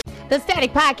The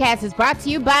Static Podcast is brought to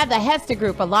you by the Hester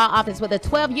Group, a law office with a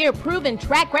 12-year proven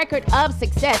track record of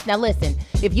success. Now listen,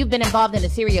 if you've been involved in a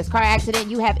serious car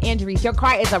accident, you have injuries, your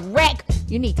car is a wreck,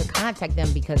 you need to contact them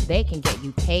because they can get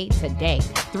you paid today.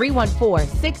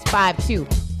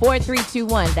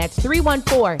 314-652-4321. That's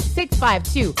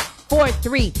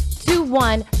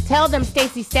 314-652-4321. Tell them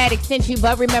Stacey Static sent you,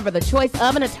 but remember, the choice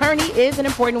of an attorney is an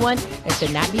important one and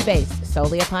should not be based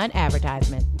solely upon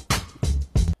advertisement.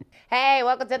 Hey,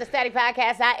 welcome to the Static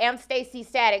Podcast. I am Stacey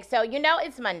Static. So, you know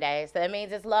it's Monday, so that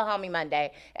means it's Lil Homie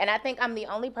Monday. And I think I'm the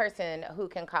only person who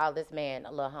can call this man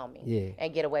Lil Homie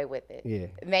and get away with it. Yeah.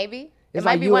 Maybe? It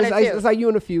might be one or two. It's like you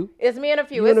and a few. It's me and a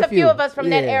few. It's a few of us from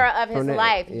that era of his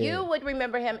life. You would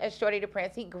remember him as Shorty da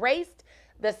Prince. He graced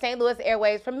the St. Louis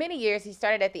airwaves for many years. He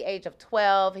started at the age of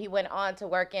 12. He went on to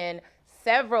work in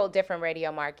several different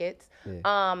radio markets.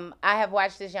 I have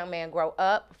watched this young man grow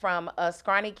up from a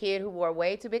scrawny kid who wore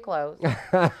way too big clothes. He used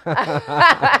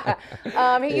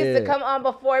to come on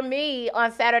before me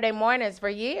on Saturday mornings for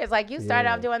years. Like, you started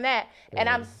off doing that. And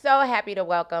I'm so happy to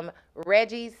welcome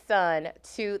Reggie Son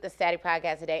to the Static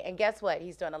Podcast today. And guess what?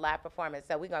 He's doing a live performance.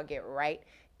 So we're going to get right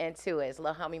into it. It's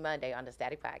Lil Homie Monday on the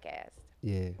Static Podcast.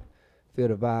 Yeah. Feel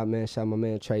the vibe, man. Shout out my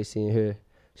man Tracy in here.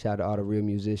 Shout out to all the real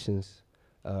musicians.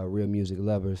 Real music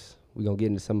lovers. We're going to get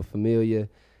into some familiar,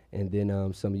 and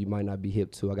then some of you might not be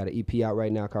hip to. I got an EP out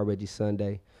right now called Reggie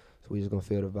Sunday, so we just going to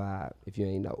feel the vibe if you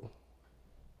ain't know.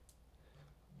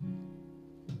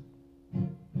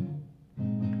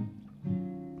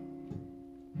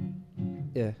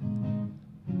 Yeah.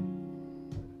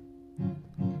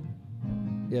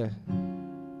 Yeah.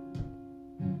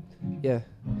 Yeah.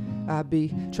 I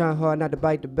be trying hard not to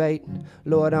bite the bait.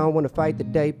 Lord, I don't want to fight the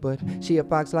date, but she a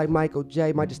fox like Michael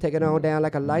J. Might just take it on down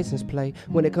like a license plate.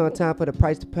 When it come time for the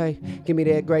price to pay, give me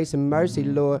that grace and mercy,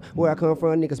 Lord. Where I come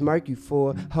from, niggas murk you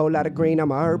for. Whole lot of green,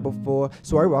 I'm a herbal for.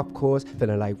 Swerve off course,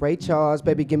 feeling like Ray Charles.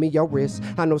 Baby, give me your wrist.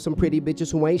 I know some pretty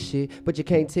bitches who ain't shit, but you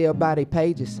can't tell by they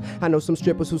pages. I know some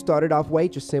strippers who started off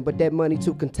waitressing, but that money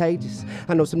too contagious.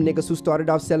 I know some niggas who started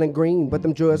off selling green, but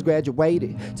them drugs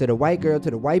graduated. To the white girl, to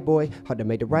the white boy, hard to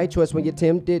make the right choice when you're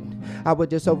tempted. I was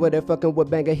just over there fucking with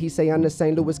Banger. He say I'm the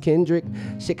St. Louis Kendrick.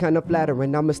 Shit kinda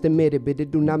flattering, I must admit it, but it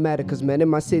do not matter. Cause man in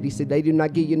my city said they do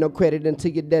not give you no credit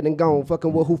until you're dead and gone.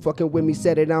 Fucking with who fucking with me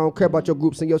said it. I don't care about your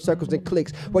groups and your circles and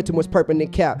cliques. Way too much purple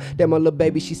and cap. That my little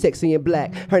baby, she sexy and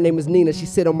black. Her name is Nina, she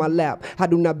sit on my lap. I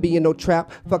do not be in no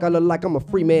trap. Fuck, I look like I'm a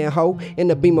free man hoe. In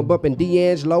the beamer bumping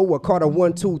D'Angelo or Carter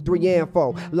 1, 2, 3, and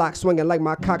 4. Lock swinging like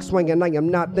my cock swinging. I am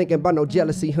not thinking about no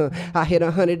jealousy, huh? I hit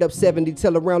 100 up 70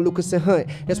 till around Lucas and Hunt.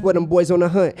 That's where them boys on the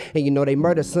hunt. And you know they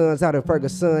murder sons out in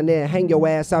Ferguson. There, hang your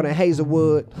ass out in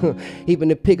Hazelwood. Even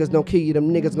the pickers don't kill you,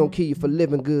 them niggas gon' kill you for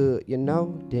living good. You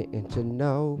know, didn't you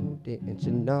know, didn't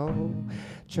you know?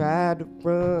 Tried to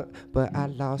run, but I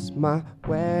lost my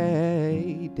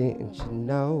way. Didn't you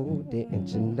know, didn't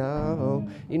you know?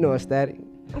 You know it's Static.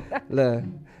 Look,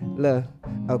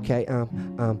 okay,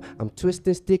 I'm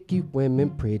twisting sticky women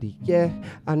pretty, yeah,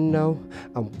 I know.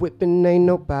 I'm whipping, ain't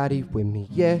nobody with me,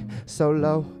 yeah,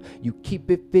 solo. You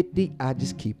keep it 50, I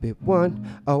just keep it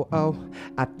 100.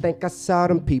 I think I saw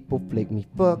them people flick me,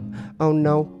 fuck, oh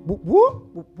no. Whoop, whoop,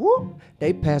 whoop, whoop.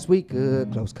 They pass, we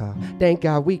good, close call. Thank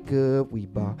God we good, we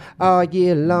ball all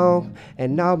year long.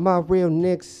 And all my real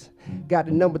niggas got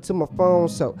the number to my phone,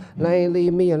 so lane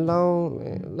leave me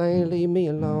alone, lane leave me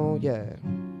alone, yeah.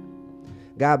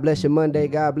 God bless your Monday,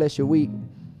 God bless your week.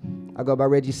 I go by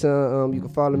Reggie Son. You can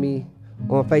follow me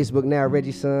on Facebook now,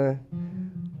 Reggie Son.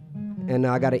 And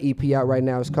I got an EP out right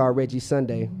now, it's called Reggie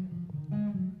Sunday.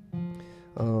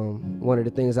 One of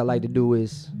the things I like to do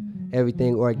is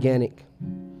everything organic.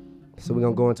 So we're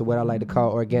gonna go into what I like to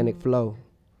call organic flow.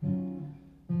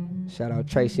 Shout out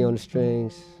Tracy on the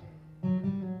strings.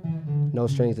 No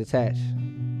strings attached.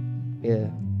 Yeah.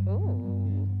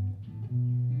 Ooh.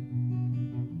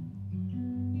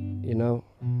 You know?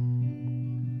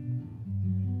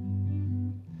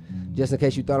 Just in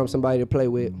case you thought I'm somebody to play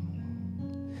with.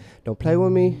 Don't play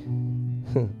with me.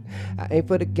 I ain't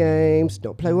for the games.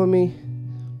 Don't play with me.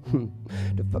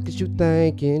 The fuck is you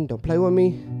thinking? Don't play with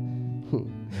me.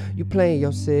 You playing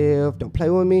yourself. Don't play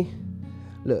with me.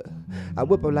 Look, I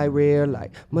whip up like real,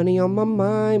 like money on my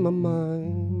mind, my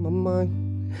mind, my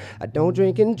mind. I don't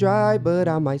drink and drive, but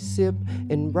I might sip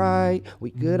and ride. We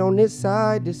good on this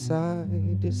side, this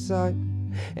side, this side.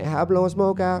 And high blowing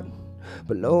smoke out,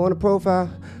 below on the profile.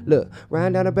 Look,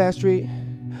 riding down the back street,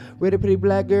 with a pretty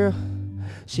black girl.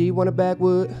 She want a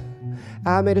backwood.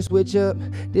 I made her switch up.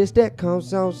 This that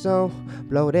comes on,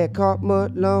 blow that car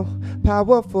mud low.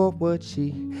 Powerful what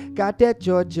she got that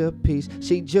Georgia piece.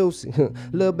 She juicy,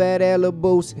 little bad ass, little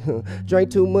boozy.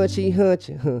 Drink too much, she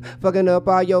hunching. Fucking up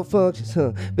all your functions.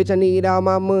 Bitch, I need all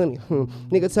my money.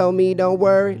 Nigga told me don't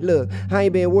worry. Look, I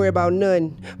ain't been worried about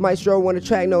nothing. Maestro on the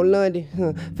track, no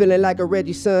London. Feeling like a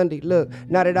Reggie Sunday. Look,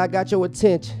 now that I got your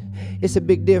attention, it's a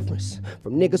big difference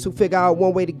from niggas who figure out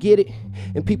one way to get it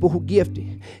and people who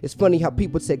gifted. It's funny how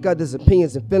people take others'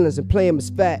 opinions and feelings and play them as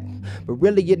fact, but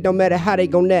really it don't matter how they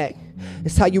gon' act.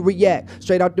 It's how you react,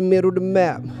 straight out the middle of the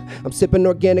map. I'm sipping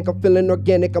organic, I'm feeling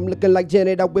organic. I'm looking like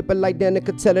Janet, I whip it like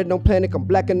Danica. Tell her don't panic, I'm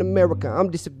black in America. I'm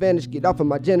disadvantaged, get off of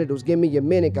my genitals, give me a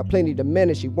minute. Got plenty to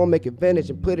manage, she won't make advantage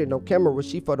and put it on camera,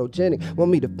 she photogenic.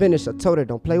 Want me to finish, I told her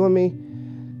don't play with me.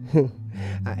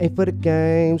 I ain't for the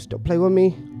games, don't play with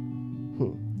me.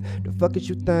 The fuck is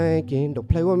you thinking, don't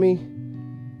play with me.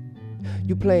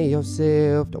 You playing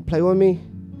yourself, don't play with me.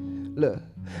 Look,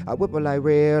 I whip it like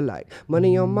real, like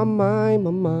money on my mind,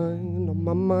 on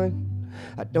my mind.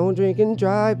 I don't drink and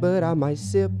drive, but I might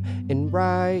sip and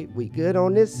ride. We good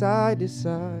on this side,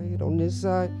 on this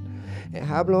side. And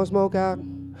high blowing smoke out,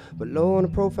 but low on the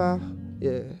profile.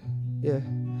 Yeah, yeah,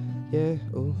 yeah.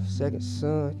 Oh, second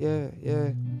son, yeah, yeah.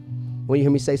 When you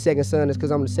hear me say second son, it's cause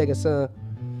I'm the second son.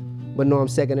 But no, I'm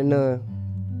second to none.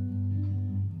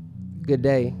 Good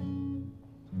day.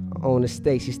 On the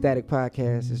Stacy Static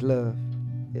Podcast. It's love.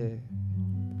 Yeah.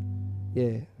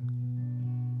 Yeah.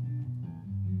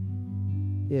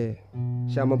 Yeah.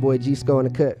 Shout out my boy G-Sco in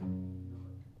the cut.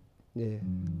 Yeah.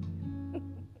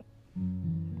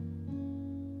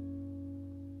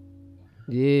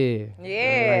 Yeah.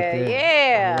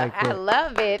 Yeah. I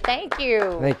love it. Thank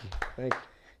you. Thank you.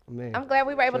 Man, I'm glad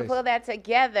we were able to pull that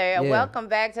together. Yeah. Welcome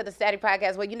back to the Static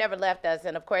Podcast. Well, you never left us.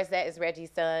 And, of course, that is Reggie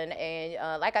Son.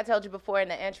 And like I told you before in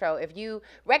the intro, if you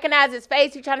recognize his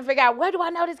face, you're trying to figure out, where do I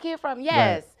know this kid from?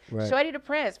 Yes. Right. Shorty da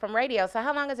Prince from radio. So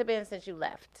how long has it been since you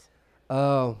left?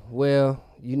 Well,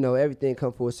 you know, everything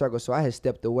come full circle. So I had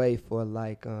stepped away for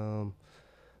like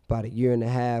about a year and a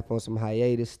half on some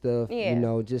hiatus stuff. Yeah. You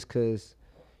know, just because...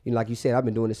 You know, like you said, I've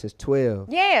been doing this since 12.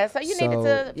 Yeah, so you needed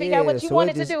to figure out what you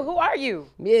wanted to do. Who are you?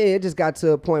 Yeah, it just got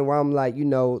to a point where I'm like, you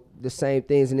know, the same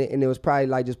things. And it was probably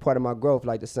like just part of my growth,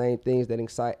 like the same things that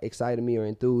excited me or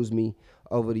enthused me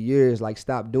over the years, like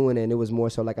stopped doing it. And it was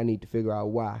more so like I need to figure out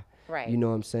why. Right. You know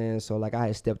what I'm saying? So like I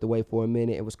had stepped away for a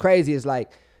minute. It was crazy. It's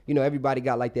like, you know, everybody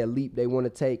got like that leap they want to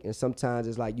take. And sometimes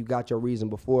it's like you got your reason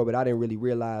before, but I didn't really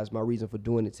realize my reason for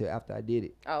doing it till after I did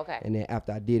it. Oh, okay. And then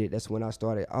after I did it, that's when I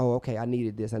started, okay, I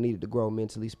needed this. I needed to grow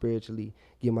mentally, spiritually,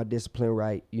 get my discipline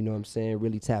right. You know what I'm saying?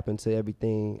 Really tap into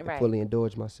everything and fully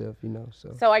indulge myself, you know.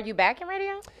 So are you back in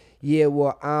radio? Yeah,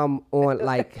 well, I'm on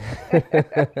like,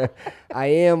 I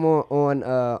am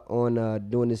on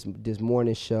doing this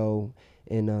morning show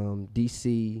in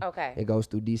DC. Okay. It goes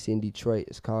through DC and Detroit.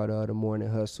 It's called The Morning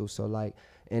Hustle. So like,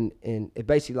 and it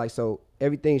basically like, so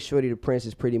everything Shorty da Prince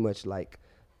is pretty much like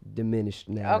diminished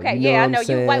now. Okay, you know I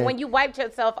know. When you wiped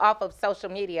yourself off of social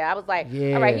media, I was like,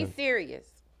 all right, he's serious.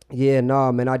 Yeah,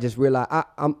 no, man, I just realized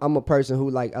I'm a person who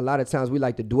like, a lot of times we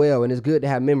like to dwell, and it's good to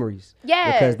have memories.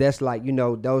 Yeah. Because that's like, you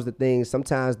know, those are the things,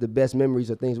 sometimes the best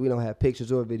memories are things we don't have pictures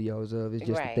or videos of. It's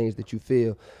just the things that you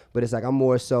feel. But it's like, I'm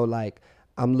more so like,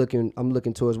 I'm looking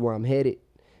towards where I'm headed.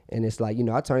 And it's like, you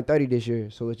know, I turned 30 this year.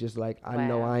 So it's just like, I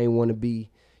know I ain't want to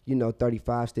be, you know,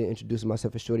 35 still introducing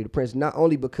myself as Shorty da Prince. Not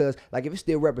only because, like, if it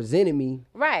still represented me,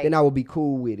 then I would be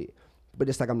cool with it. But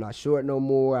it's like, I'm not short no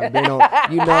more. I've been on,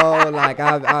 you know, like,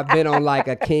 I've been on, like,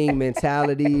 a king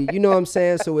mentality. You know what I'm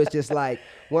saying? So it's just like,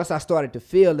 once I started to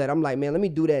feel that, I'm like, man, let me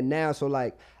do that now. So,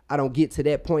 like, I don't get to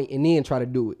that point and then try to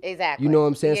do it. Exactly. You know what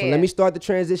I'm saying? Yeah. So let me start the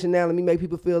transition now. Let me make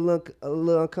people feel a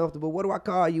little uncomfortable. What do I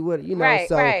call you? What, you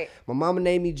know? My mama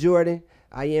named me Jordan.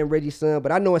 I am Reggie Son,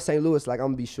 but I know in St. Louis, like, I'm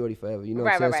gonna be Shorty forever. You know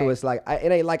what I'm saying? So it's like,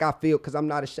 it ain't like I feel, because I'm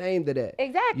not ashamed of that.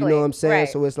 Exactly. You know what I'm saying?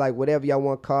 So it's like, whatever y'all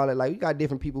want to call it. Like, you got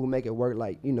different people who make it work,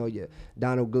 like, you know, your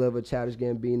Donald Glover, Childish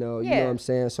Gambino. You know what I'm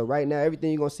saying? So right now,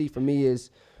 everything you're gonna see from me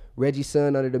is Reggie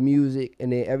Son under the music,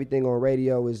 and then everything on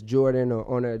radio is Jordan or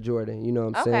Honor Jordan. You know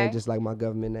what I'm saying? Just like my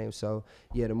government name. So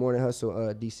yeah, The Morning Hustle,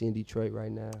 DC and Detroit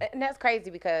right now. And that's crazy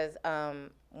because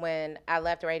when I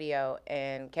left radio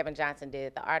and Kevin Johnson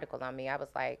did the article on me, I was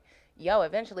like, yo,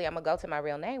 eventually I'm gonna go to my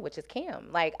real name, which is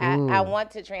Kim. Like I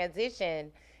want to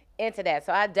transition into that.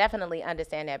 So I definitely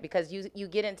understand that, because you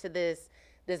get into this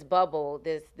bubble,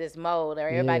 this mode, or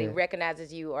everybody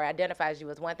recognizes you or identifies you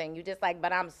as one thing. You just like,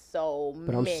 but I'm so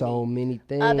many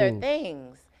things. Other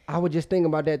things. I was just thinking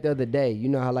about that the other day. You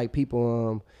know how like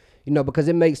people, you know, because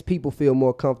it makes people feel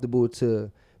more comfortable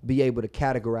to be able to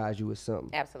categorize you as something.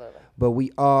 Absolutely. But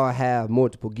we all have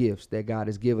multiple gifts that God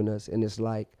has given us, and it's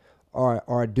like,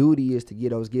 our duty is to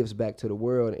give those gifts back to the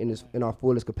world in our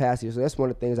fullest capacity. So that's one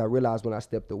of the things I realized when I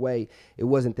stepped away. It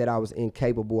wasn't that I was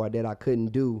incapable or that I couldn't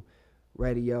do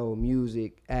radio,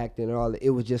 music, acting, and all that.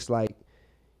 It was just like,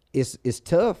 it's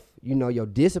tough. You know, your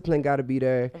discipline got to be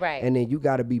there. Right. And then you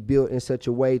got to be built in such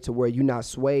a way to where you're not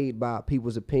swayed by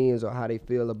people's opinions or how they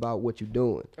feel about what you're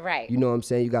doing. Right. You know what I'm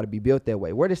saying? You got to be built that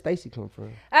way. Where did Stacey come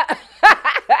from?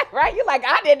 Right? You're like,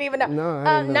 I didn't even know. No,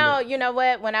 I didn't know that. You know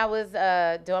what? When I was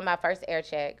doing my first air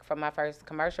check for my first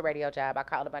commercial radio job, I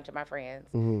called a bunch of my friends,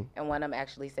 and one of them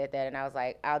actually said that, and I was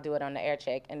like, I'll do it on the air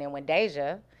check. And then when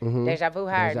Deja Vu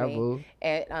hired me,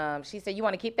 and she said, you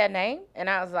want to keep that name? And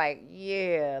I was like,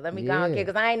 yeah, let me go on,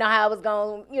 because I didn't know how I was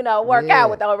going to, work out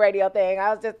with the whole radio thing.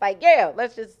 I was just like, yeah,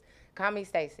 let's just call me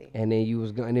Stacey. And then it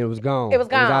was gone. It was gone. It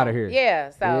was out of here. Yeah.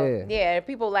 So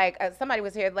people like somebody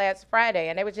was here last Friday,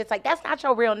 and they was just like, "That's not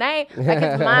your real name." Like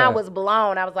his mind was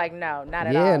blown. I was like, "No, not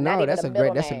at all." Yeah, no, that's a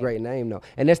great name though.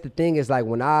 And that's the thing is like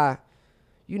when I,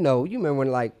 you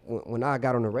remember when I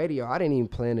got on the radio, I didn't even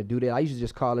plan to do that. I used to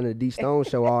just call in the D Stone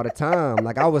show all the time.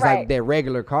 Like I was like that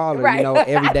regular caller,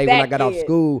 every day when I got off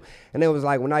school. And it was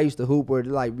like when I used to hoop or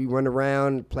like we run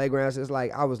around playgrounds, it's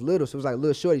like I was little, so it was like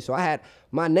Little Shorty. So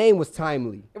my name was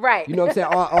timely. Right. You know what I'm saying?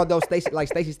 Although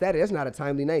Stacey Static, that's not a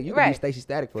timely name. You can be Stacey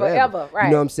Static forever. Right.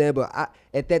 You know what I'm saying? But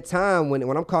at that time when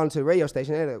I'm calling to the radio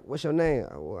station, they're like, what's your name?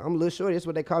 Well, I'm Little Shorty. That's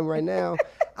what they call me right now.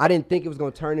 I didn't think it was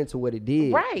going to turn into what it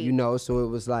did. Right. So it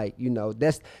was like,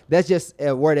 that's just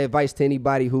a word of advice to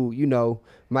anybody who,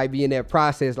 might be in that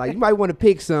process. Like you might want to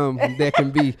pick some that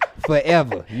can be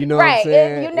forever. You know what I'm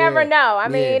saying? You never know. I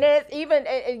mean, it's even,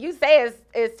 you say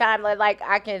it's time, like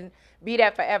I can be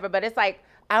that forever, but it's like,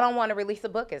 I don't want to release a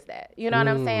book as that. You know what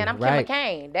I'm saying? I'm Kim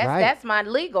McCain. That's my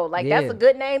legal. Like that's a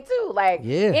good name too. Like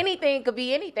anything could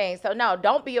be anything. So no,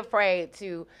 don't be afraid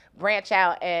to branch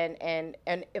out and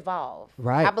evolve.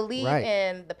 Right. I believe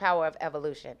in the power of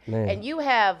evolution. Man. And you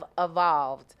have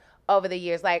evolved over the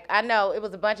years. Like I know it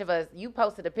was a bunch of us. You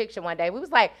posted a picture one day. We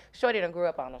was like, Shorty done grew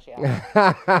up on us, y'all.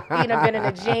 He done been in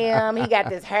the gym. He got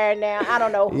this hair now. I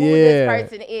don't know who this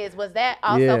person is. Was that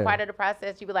also part of the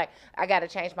process? You were like, I got to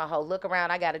change my whole look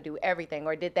around. I got to do everything.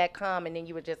 Or did that come and then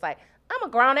you were just like, I'm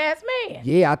a grown ass man?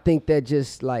 Yeah, I think that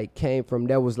just like came from,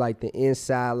 that was like the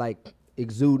inside, like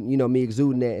exuding, me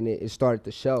exuding that, and it started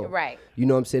to show. Right. You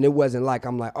know what I'm saying? It wasn't like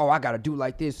I'm like, oh, I gotta do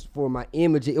like this for my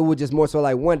image. It was just more so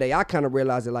like one day I kind of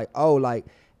realized it, like, oh, like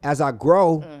as I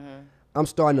grow, I'm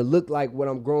starting to look like what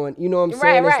I'm growing. You know what I'm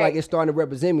saying? It's like it's starting to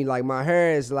represent me. Like my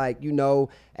hair is like,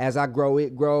 as I grow,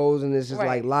 it grows, and it's just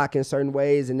like locked in certain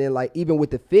ways. And then like even with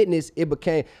the fitness, it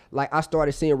became like I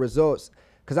started seeing results.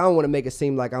 Cause I don't want to make it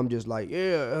seem like I'm just like,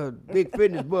 big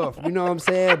fitness buff, you know what I'm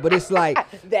saying? But it's like,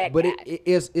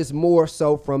 it's more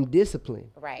so from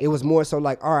discipline. Right. It was more so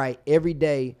like, all right, every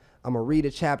day I'm gonna read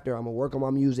a chapter, I'm gonna work on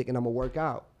my music, and I'm gonna work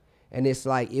out. And it's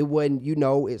like, it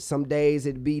wasn't, some days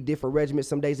it'd be different regiments,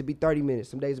 some days it'd be 30 minutes,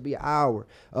 some days it'd be an hour.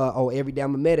 Every day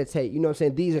I'm gonna meditate, you know what I'm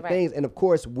saying? These are things, and of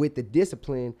course, with the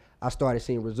discipline, I started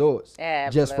seeing results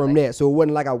just from that. So it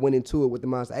wasn't like I went into it with the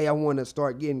mindset, hey, I want to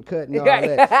start getting cut and all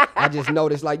that. I just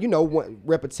noticed, like,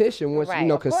 repetition, once,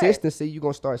 consistency, you're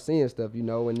going to start seeing stuff,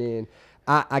 and then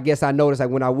I guess I noticed, like,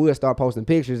 when I would start posting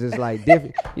pictures, it's like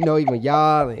different, even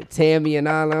y'all and Tammy and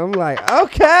all that. I'm like,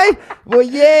 okay, well,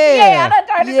 Yeah, I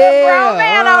done turned into a grown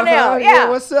man on there. Yeah.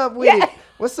 What's up with it?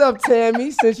 What's up,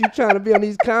 Tammy, since you trying to be on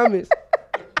these comments?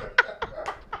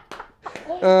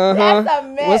 That's a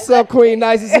mess. What's up, Queen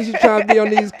Nicey, since you trying to be on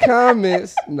these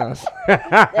comments? No. And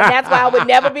that's why I would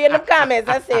never be in them comments.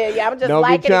 I said, I'm just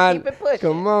liking it, keep it pushing.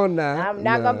 Come on now. I'm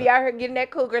not going to be out here getting that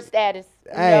cougar status.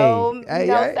 Hey, no,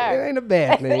 sir. It ain't a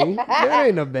bad thing. That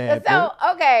ain't a bad thing. So,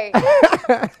 okay.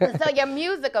 So your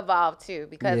music evolved too,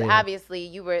 because obviously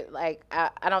you were like,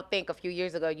 I don't think a few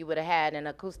years ago you would have had an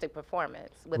acoustic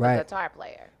performance with a guitar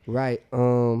player. Right.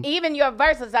 Even your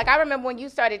verses, like I remember when you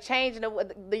started changing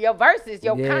your verses,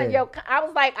 I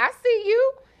was like, I see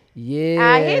you. Yeah,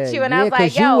 I hit you and I was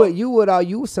like, yo. You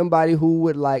were somebody who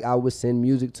would like, I would send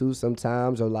music to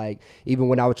sometimes, or like even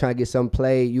when I was trying to get something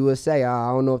played, you would say,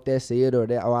 I don't know if that's it or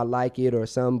that, or I like it or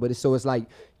something. But it's like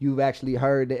you've actually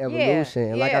heard the evolution.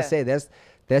 And like I said,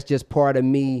 that's just part of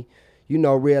me,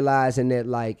 realizing that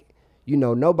like,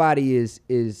 nobody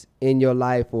is in your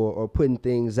life or putting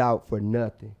things out for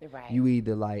nothing. Right. You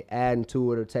either like adding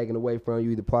to it or taking away from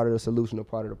you, either part of the solution or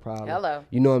part of the problem. Hello.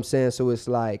 You know what I'm saying? So it's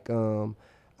like,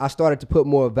 I started to put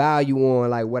more value on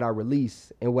like what I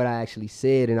released and what I actually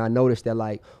said. And I noticed that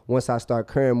like once I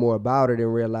start caring more about it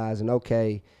and realizing,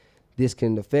 okay, this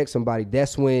can affect somebody,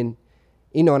 that's when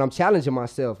you know, and I'm challenging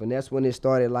myself. And that's when it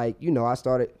started, like, you know, I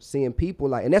started seeing people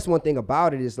like, and that's one thing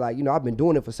about it is like, you know, I've been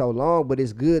doing it for so long, but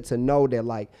it's good to know that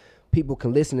like people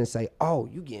can listen and say, oh,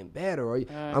 you getting better. Or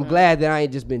I'm glad that I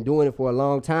ain't just been doing it for a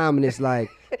long time. And it's like,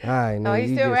 all right, Oh,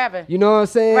 he's still rapping. You know what I'm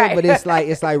saying? Right. But it's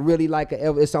like really like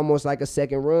it's almost like a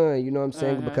second run. You know what I'm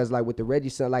saying? Because like with the Reggie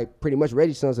Son, like pretty much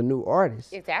Reggie Son's a new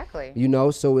artist. Exactly. You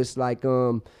know, so it's like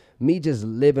me just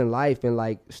living life and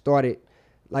like started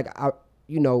like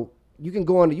you know. You can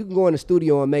go in the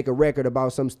studio and make a record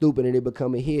about something stupid and it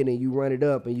become a hit and you run it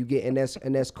up and you get and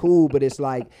that's cool, but it's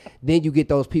like then you get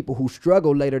those people who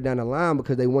struggle later down the line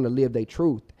because they want to live their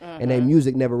truth and their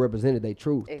music never represented their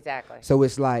truth. Exactly. So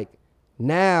it's like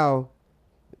now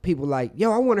people like,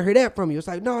 yo, I want to hear that from you. It's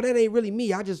like, no, that ain't really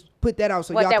me. I just put that out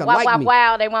so y'all can like me.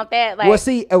 Wow, they want that. Like, well,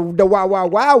 see, the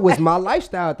wow was my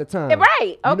lifestyle at the time.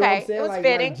 Right. Okay. You know what I'm saying? It was like,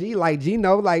 fitting. Like G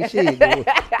know, like shit.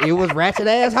 it was ratchet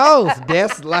ass hoes.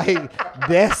 That's like.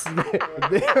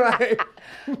 Oh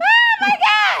my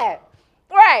God.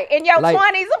 Right. In your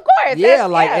 20s, of course. Yeah,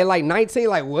 at like 19,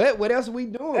 like what else we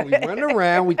doing? We running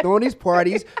around, we throwing these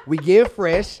parties, we getting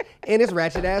fresh, and it's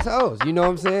ratchet ass hoes. You know what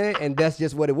I'm saying? And that's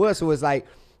just what it was. So it's like,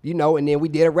 you know, and then we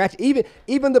did a ratchet.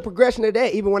 Even the progression of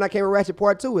that, even when I came with Ratchet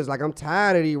Part 2, it's like, I'm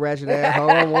tired of these ratchet ass hoes.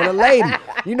 I want a lady.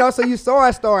 You know, so you saw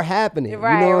it start happening.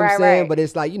 Right, you know what I'm saying? Right. But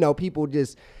it's like, you know, people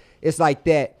just, it's like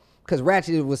that. Because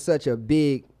Ratchet was such a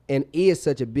big, and is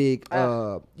such a big,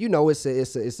 you know,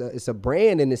 it's a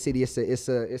brand in the city. It's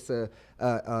a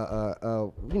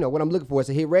you know, what I'm looking for. It's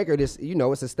a hit record. It's, you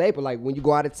know, it's a staple. Like when you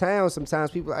go out of town,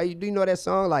 sometimes people, hey, do you know that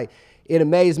song? Like it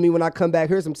amazed me when I come back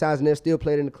here sometimes and they're still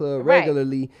played in the club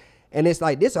regularly. And it's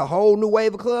like, this a whole new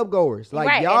wave of club goers.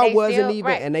 Like y'all wasn't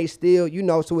even, and they still, you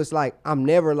know, so it's like, I'm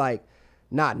never like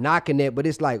not knocking it, but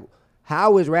it's like,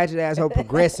 how is Ratchet Asshole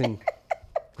progressing?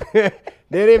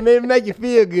 That it make you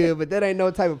feel good, but that ain't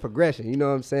no type of progression. You know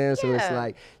what I'm saying? So it's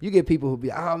like, you get people who be,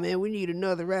 oh man, we need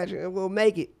another Ratchet, and we'll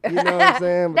make it. You know what I'm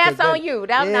saying? That's on you.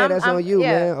 That's on you,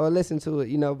 man. Or listen to it,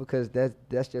 you know, because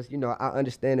that's just, you know, I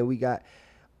understand that we got,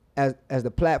 as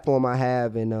the platform I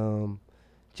have, and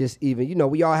just even, you know,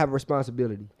 we all have a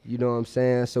responsibility. You know what I'm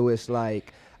saying? So it's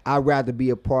like, I'd rather be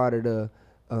a part of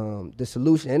the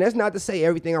solution. And that's not to say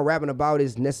everything I'm rapping about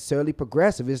is necessarily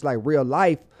progressive. It's like real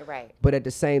life. Right. But at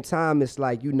the same time, it's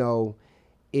like, you know,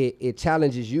 it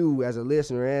challenges you as a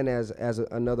listener and as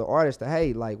another artist to,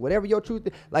 hey, like whatever your truth,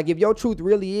 like if your truth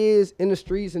really is in the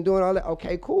streets and doing all that,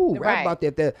 okay, cool, rap about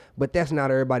that. But that's not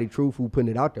everybody truth who putting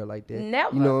it out there like that.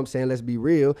 Never. You know what I'm saying? Let's be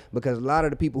real, because a lot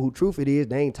of the people who truth it is,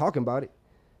 they ain't talking about it.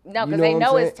 No, because they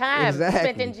know it's time exactly.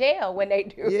 spent in jail when they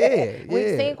do that.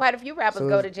 We've seen quite a few rappers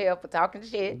go to jail for talking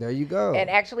shit. There you go.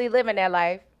 And actually living their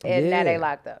life, and now they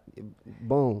locked up.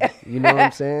 Boom. You know what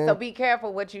I'm saying? So be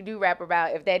careful what you do rap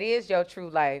about if that is your true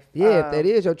life. Yeah, if that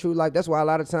is your true life. That's why a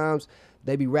lot of times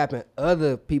they be rapping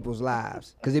other people's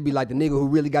lives. Because it be like the nigga who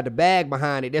really got the bag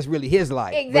behind it, that's really his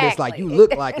life. Exactly. But it's like, you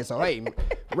look like it, so hey,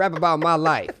 rap about my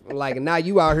life. Like, now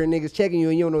you out here niggas checking you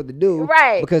and you don't know what to do.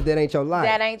 Right. Because that ain't your life.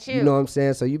 That ain't you. You know what I'm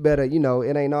saying? So you better, you know,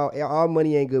 it ain't all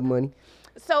money ain't good money.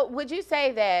 So would you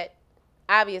say that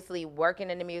obviously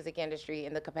working in the music industry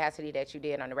in the capacity that you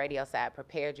did on the radio side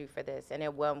prepared you for this? And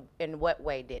in what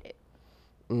way did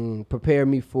it? Prepare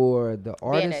me for the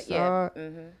artist side? Yeah.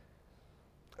 Mm-hmm.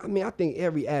 I mean, I think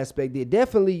every aspect did.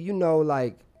 Definitely, you know,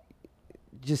 like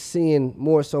just seeing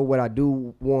more so what I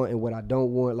do want and what I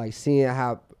don't want, like seeing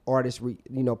how artists,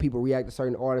 people react to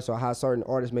certain artists, or how certain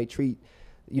artists may treat,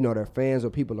 you know, their fans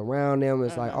or people around them.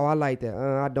 It's like, oh, I like that.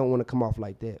 I don't want to come off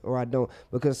like that. Or I don't,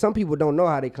 because some people don't know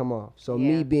how they come off. So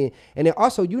me being, and then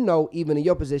also, you know, even in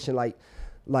your position, like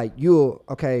you'll,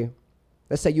 okay,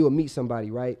 let's say you'll meet somebody,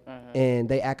 right? And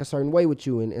they act a certain way with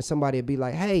you, and somebody will be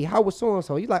like, hey, how was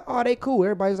so-and-so? You're like, oh, they cool.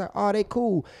 Everybody's like, oh, they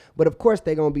cool. But of course,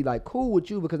 they're going to be like cool with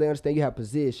you because they understand you have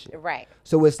position. Right.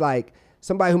 So it's like,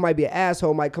 somebody who might be an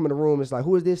asshole might come in the room. It's like,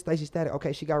 who is this? Stacey Static.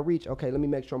 Okay, she got reach. Okay, let me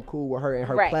make sure I'm cool with her and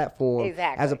her platform.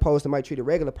 Exactly. As opposed to might treat a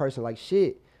regular person like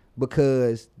shit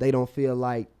because they don't feel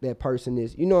like that person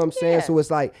is, you know what I'm saying? So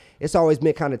it's like, it's always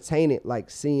been kind of tainted, like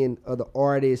seeing other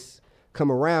artists come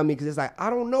around me, because it's like, I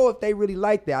don't know if they really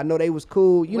like that. I know they was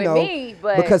cool, you know, me,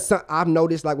 but because I've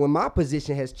noticed, like, when my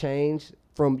position has changed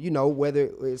from, you know, whether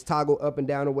it's toggle up and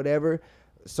down or whatever,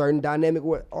 certain dynamic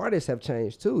artists have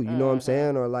changed too, you know what I'm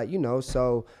saying? Or like, you know,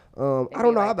 so I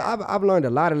don't know, like I've learned a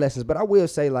lot of lessons, but I will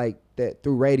say like that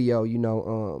through radio, you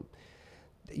know,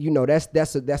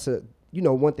 that's a you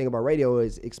know, one thing about radio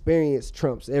is experience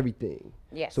trumps everything.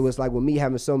 Yes. So it's like with me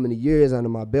having so many years under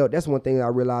my belt, that's one thing that I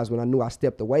realized when I knew I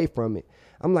stepped away from it.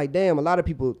 I'm like, damn, a lot of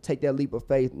people take that leap of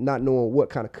faith not knowing what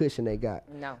kind of cushion they got.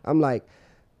 No. I'm like,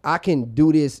 I can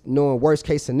do this knowing worst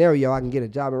case scenario, I can get a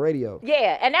job in radio.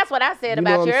 Yeah, and that's what I said You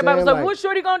know about what you. I'm Everybody was saying? like, what's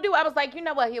Shorty gonna do? I was like, you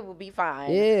know what, he will be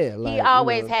fine. Yeah, he like,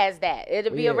 always you know. has that.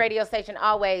 It'll be Yeah. a radio station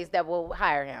always that will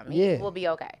hire him. He will be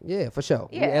okay. Yeah, for sure.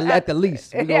 Yeah, At the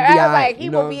least. We're gonna yeah, be I all was right. like, he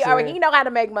will be all right. He know how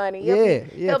to make money.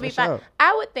 He'll be for fine. sure.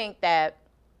 I would think that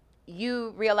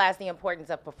you realize the importance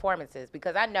of performances,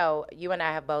 because I know you and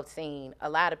I have both seen a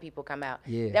lot of people come out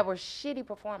that were shitty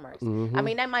performers. Mm-hmm. I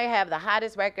mean, they might have the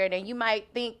hottest record, and you might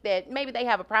think that maybe they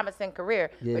have a promising career,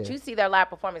 but you see their live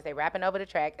performance, they rapping over the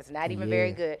track. It's not even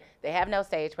very good. They have no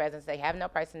stage presence. They have no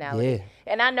personality.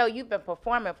 Yeah. And I know you've been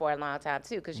performing for a long time,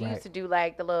 too, because you used to do,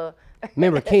 like, the little...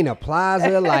 Remember Kena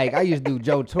Plaza? Like, I used to do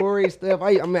Joe Torre stuff.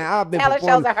 I've been talent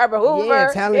shows at Herbert Hoover.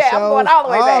 Yeah, talent shows. I'm going all the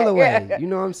way back. The way. You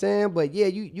know what I'm saying? But yeah,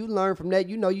 you learn from that.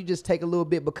 You know, you just take a little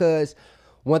bit, because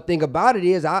one thing about it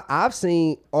is I've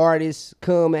seen artists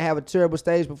come and have a terrible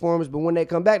stage performance, but when they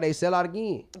come back, they sell out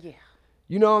again. Yeah.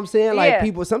 You know what I'm saying?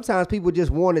 Like sometimes people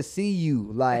just want to see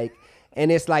you. Like,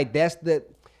 and it's like,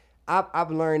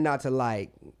 I've learned not to,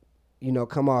 like, you know,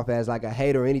 come off as like a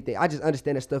hater or anything. I just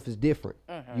understand that stuff is different.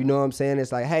 Mm-hmm. You know what I'm saying?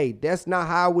 It's like, hey, that's not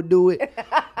how I would do it.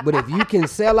 But if you can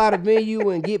sell out a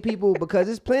venue and get people, because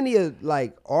there's plenty of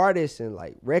like artists and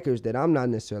like records that I'm not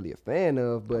necessarily a fan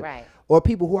of, but or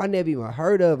people who I never even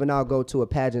heard of, and I'll go to a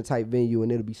pageant type venue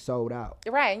and it'll be sold out.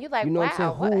 Right, and you're like, you know wow, what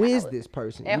I'm saying? Who is this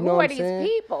person? And you know who what are these saying?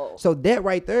 people? So that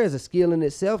right there is a skill in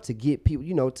itself to get people,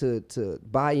 you know, to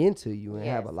buy into you and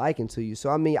have a liking to you. So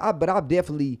I mean, I've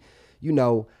definitely, you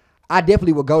know, I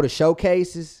definitely would go to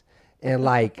showcases and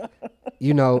like,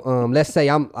 you know, let's say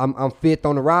I'm fifth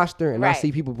on the roster and I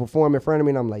see people perform in front of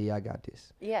me and I'm like, yeah, I got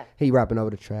this. Yeah. He rapping over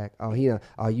the track. Oh,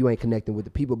 you ain't connecting with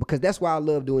the people, because that's why I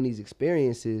love doing these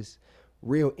experiences,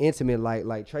 real intimate.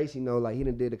 Like Tracy, you know, like he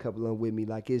done did a couple of them with me.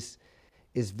 Like it's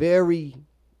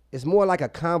more like a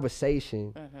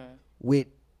conversation with,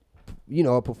 you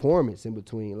know, a performance in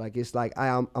between. Like it's like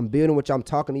I'm building what I'm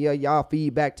talking to y'all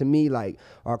feedback to me. Like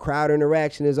our crowd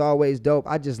interaction is always dope.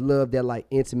 I just love that like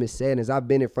intimate settings. I've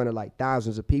been in front of like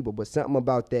thousands of people, but something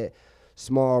about that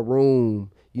small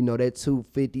room, you know, that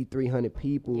 250, 300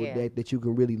 people that you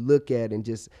can really look at and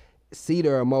just see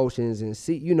their emotions and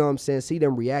see, you know what I'm saying, see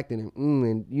them reacting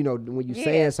and you know, when you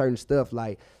saying certain stuff,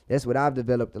 like that's what I've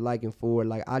developed a liking for.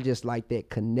 Like I just like that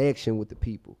connection with the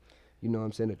people. You know what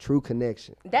I'm saying? A true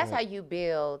connection. That's how you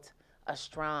build a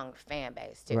strong fan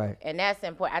base, too. Right. And that's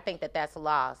important. I think that's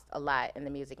lost a lot in the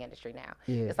music industry now.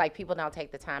 Yeah. It's like people don't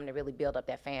take the time to really build up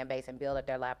that fan base and build up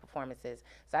their live performances.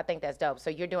 So I think that's dope. So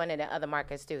you're doing it in other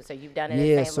markets, too. So you've done it in St.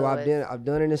 Louis. Yeah, so I've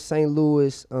done it in St.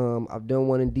 Louis. I've done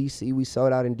one in D.C. We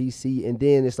sold out in D.C. And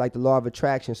then it's like the law of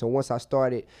attraction. So once I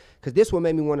started, because this one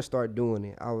made me want to start doing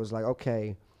it. I was like,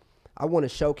 okay, I want to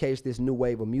showcase this new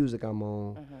wave of music I'm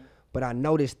on. Mm-hmm. But I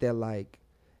noticed that, like,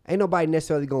 ain't nobody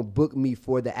necessarily going to book me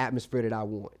for the atmosphere that I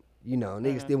want. You know,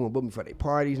 niggas still want to book me for their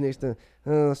parties, niggas.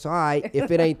 So, all right,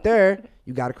 if it ain't there,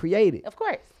 you got to create it. Of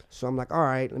course. So I'm like, all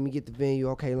right, let me get the venue.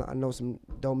 Okay, I know some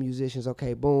dope musicians.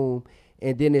 Okay, boom.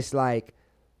 And then it's like,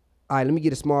 all right, let me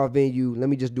get a small venue. Let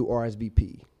me just do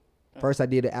RSVP. First, I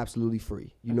did it absolutely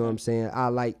free. You know what I'm saying? I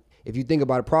like, if you think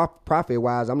about it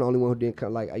profit-wise, I'm the only one who didn't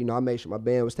come. Like, you know, I made sure my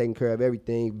band was taking care of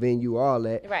everything, venue, all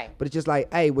that. Right. But it's just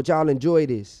like, hey, would y'all enjoy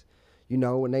this? You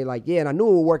know, and they like, yeah. And I knew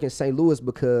it would work in St. Louis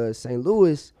because St.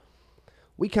 Louis,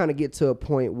 we kind of get to a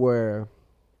point where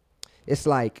it's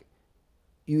like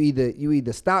you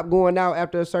either stop going out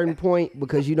after a certain point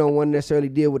because you don't want to necessarily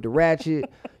deal with the ratchet.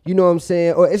 You know what I'm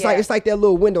saying? Or it's like that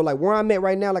little window. Like where I'm at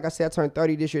right now, like I said, I turned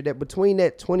 30 this year. That between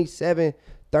that 27,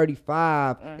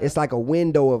 35, it's like a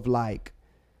window of like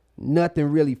nothing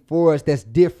really for us that's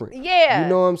different. Yeah. You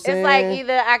know what I'm saying? It's like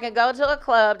either I can go to a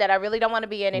club that I really don't want to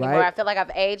be in anymore. Right. I feel like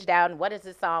I've aged out and what is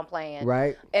this song playing?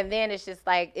 Right. And then it's just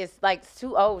like, it's like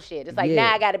too old shit. It's like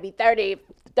now I got to be 30,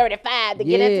 35 to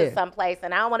get into some place,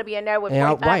 and I don't want to be in there with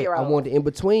 45-year-olds. I want the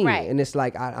in-between. Right. And it's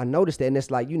like, I noticed that, and it's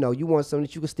like, you know, you want something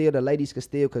that you can steal, the ladies can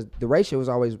steal, because the ratio is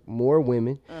always more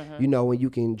women. You know, when you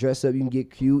can dress up, you can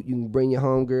get cute, you can bring your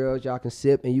homegirls, y'all can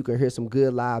sip, and you can hear some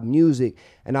good live music.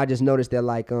 And I just noticed that,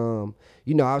 like, you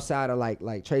know, outside of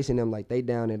like Tracy and them, like they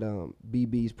down at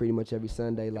BB's pretty much every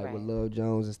Sunday, like with Love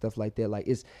Jones and stuff like that. Like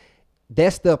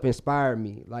that stuff inspired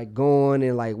me, like going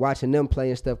and like watching them play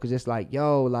and stuff, because it's like,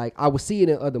 yo, like I would see it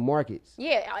in other markets.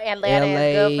 Yeah, Atlanta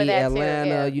is good for that Atlanta, too.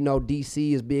 Yeah. You know,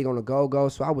 DC is big on the go-go,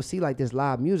 so I would see like this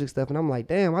live music stuff, and I'm like,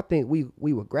 damn, I think we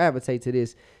would gravitate to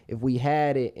this if we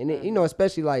had it. And it, you know,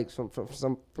 especially like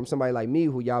from somebody like me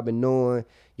who y'all been knowing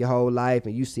your whole life,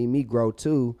 and you see me grow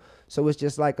too. So it's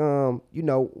just like, you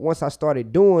know, once I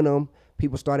started doing them,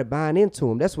 people started buying into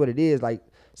them. That's what it is. Like,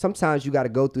 sometimes you got to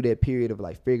go through that period of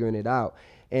like figuring it out.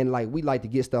 and like we like to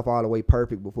get stuff all the way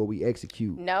perfect before we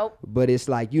execute. Nope. But it's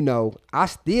like, you know, I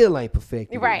still ain't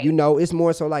perfected. Right. You know, it's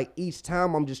more so like each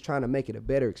time I'm just trying to make it a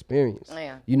better experience.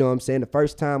 Yeah. You know what I'm saying? The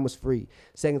first time was free.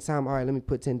 Second time, all right, let me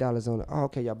put $10 on it. Oh,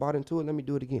 okay, y'all bought into it. Let me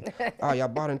do it again. Oh, y'all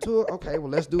bought into it. Okay, well,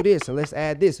 let's do this and let's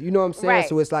add this. You know what I'm saying? Right.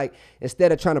 So it's like,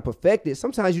 instead of trying to perfect it,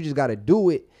 sometimes you just got to do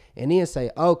it and then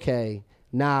say, okay,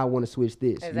 now I want to switch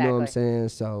this. Exactly. You know what I'm saying?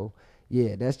 So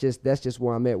yeah, that's just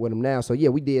where I'm at with them now. So yeah,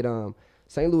 we did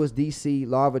St. Louis, DC,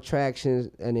 Law of Attractions,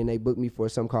 and then they booked me for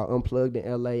something called Unplugged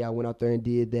in LA. I went out there and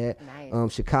did that.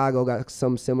 Nice. Chicago got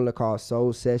something similar called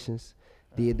Soul Sessions.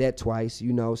 Did that twice,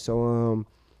 you know. So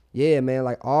yeah, man,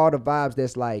 like all the vibes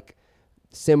that's like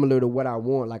similar to what I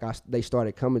want, like they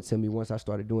started coming to me once I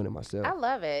started doing it myself. I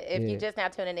love it. If Yeah. you just now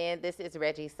tuning in, this is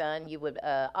Reggie Son. You would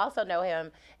also know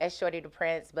him as Shorty da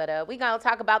Prince. But we're going to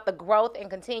talk about the growth and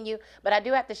continue. But I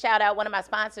do have to shout out one of my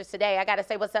sponsors today. I got to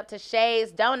say what's up to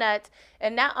Shay's Donuts.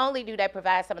 And not only do they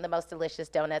provide some of the most delicious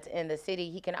donuts in the city,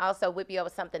 he can also whip you over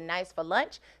something nice for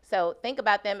lunch. So think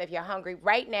about them if you're hungry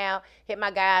right now. Hit my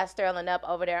guy Sterling up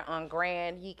over there on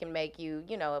Grand. He can make you,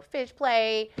 you know, a fish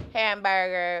plate,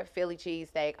 hamburger, Philly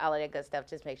cheesesteak, all of that good stuff.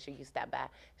 Just make sure you stop by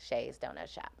Shay's Donut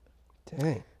Shop.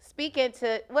 Dang. Speaking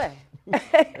to what?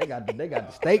 They got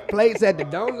the steak plates at the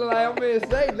donut. Like I'm gonna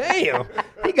say, damn,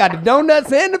 he got the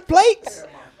donuts and the plates.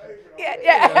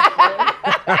 Yeah.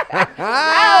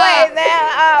 Always, man.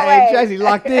 Always. Hey, Tracy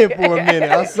locked in for a minute.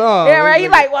 I saw him. Yeah, right. He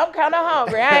like, well, I'm kind of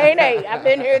hungry. I ain't ate. I've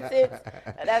been here since.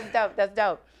 That's dope. That's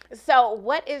dope. So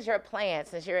what is your plan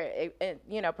since you're,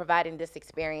 you know, providing this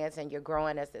experience and you're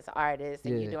growing as this artist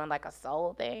and Yeah. you're doing like a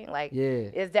soul thing? Like, Yeah.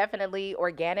 it's definitely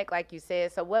organic, like you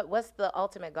said. So what's the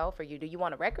ultimate goal for you? Do you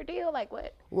want a record deal? Like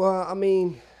what? Well, I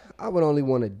mean, I would only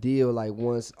want a deal like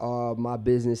once all my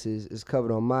business is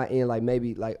covered on my end, like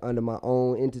maybe like under my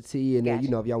own entity, and then Gotcha.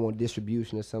 you know if y'all want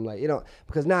distribution or something like, you know,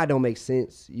 because now it don't make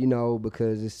sense, you know,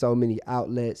 because there's so many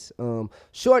outlets.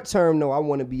 Short term though, I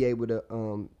want to be able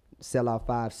to sell out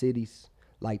 5 cities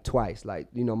like twice, like,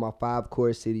 you know, my 5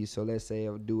 core cities. So let's say I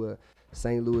would do a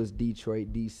St. Louis,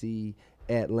 Detroit, DC,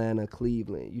 Atlanta,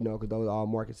 Cleveland, you know, because those are all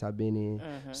markets I've been in.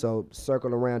 Mm-hmm. So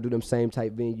circle around, do them same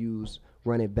type venues,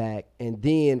 run it back. And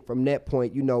then from that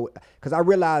point, you know, because I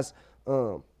realized,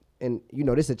 and, you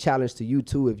know, this is a challenge to you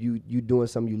too, if you doing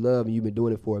something you love and you've been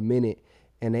doing it for a minute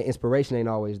and that inspiration ain't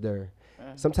always there.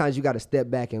 Mm-hmm. Sometimes you got to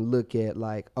step back and look at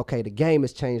like, okay, the game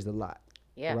has changed a lot.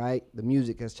 Yeah. Right? The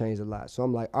music has changed a lot. So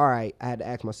I'm like, all right, I had to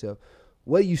ask myself,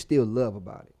 what do you still love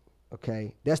about it?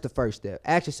 Okay? That's the first step.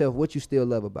 Ask yourself what you still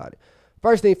love about it.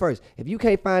 First thing first, if you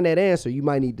can't find that answer, you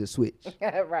might need to switch.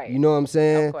 Right. You know what I'm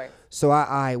saying? Of course. So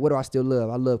I what do I still love?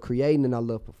 I love creating and I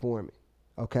love performing.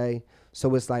 Okay?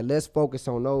 So it's like, let's focus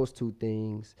on those 2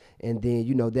 things. And then,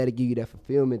 you know, that'll give you that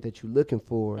fulfillment that you're looking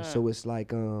for. So it's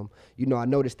like, you know, I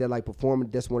noticed that like performing,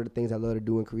 that's one of the things I love to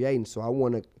do in creating. So I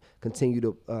want to continue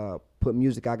to put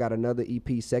music. I got another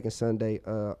EP, Second Sunday,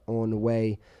 on the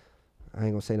way. I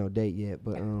ain't gonna say no date yet,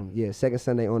 but yeah, Second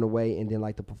Sunday on the way. And then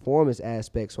like the performance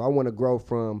aspect. So I want to grow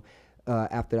from,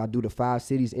 after I do the 5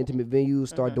 cities, intimate venues,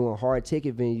 start doing hard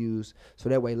ticket venues. So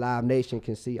that way Live Nation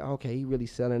can see, okay, he really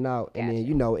selling out. And then, Gotcha.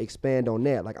 you know, expand on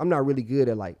that. Like I'm not really good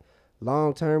at like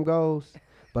long-term goals,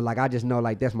 but like I just know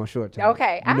like that's my short term.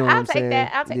 Okay. You know what I'll I'm take saying?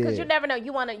 that. I'll take, because Yeah. you never know.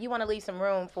 You wanna leave some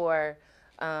room for,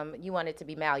 you want it to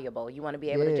be malleable. You want to be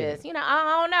able to Yeah. just, you know,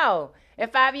 I don't know. In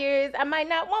 5 years, I might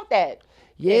not want that.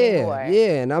 Yeah, anymore.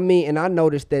 yeah, and I mean, and I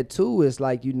noticed that too. It's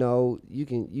like, you know, you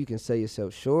can sell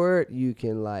yourself short. You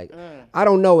can like, I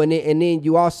don't know, and then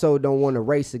you also don't want to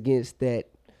race against that,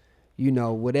 you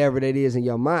know, whatever that is in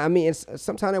your mind. I mean, it's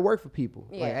sometimes it work for people.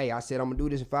 Yeah. Like, hey, I said I'm gonna do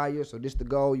this in 5 years, so this the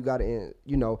goal. You gotta,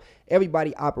 you know,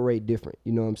 everybody operate different.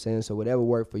 You know what I'm saying? So whatever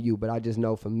worked for you, but I just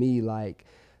know for me, like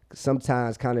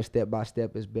sometimes kind of step by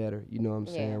step is better. You know what I'm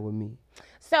Yeah. saying with me.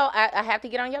 So I have to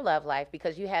get on your love life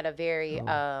because you had a very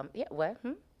yeah, what?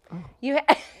 You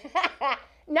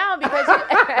no, because you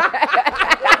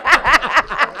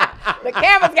the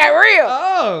cameras got real.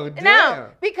 Oh, damn. No,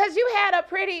 because you had a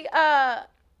pretty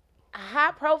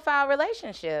high profile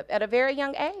relationship at a very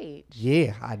young age.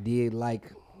 Yeah, I did like.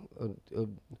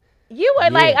 You were Yeah.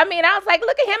 like, I mean, I was like,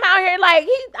 look at him out here, like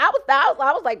I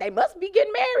was like, they must be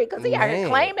getting married because he out here Man,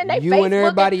 claiming they you Facebook and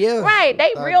everybody else. right?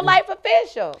 They real life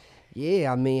official.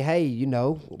 Yeah, I mean, hey, you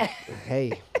know,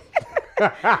 hey.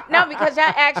 No, because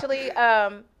y'all actually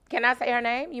Can I say her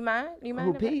name? You mind?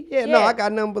 Who, P? Yeah, no, I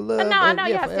got nothing but love. No, I know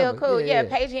yeah, y'all forever. still cool. Yeah,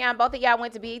 Paige and both of y'all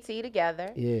went to BET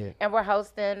together. Yeah. And we're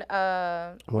hosting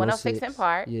 106 in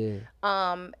Park. Yeah.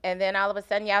 And then all of a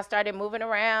sudden y'all started moving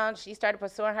around. She started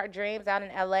pursuing her dreams out in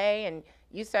LA, and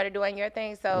you started doing your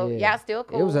thing. So y'all still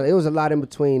cool. It was a lot in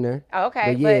between there. Oh,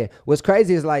 okay. But yeah, what's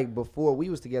crazy is like before we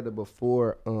was together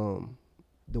before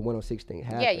the 106 thing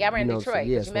happened. Yeah, y'all were in Detroit.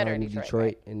 Yeah, you met her in Detroit.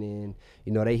 Right? And then,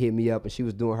 they hit me up and she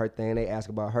was doing her thing. They asked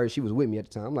about her. She was with me at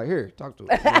the time. I'm like, here, talk to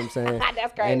her. You know what I'm saying?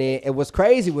 That's crazy. And then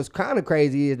what's kind of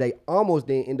crazy is they almost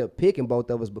didn't end up picking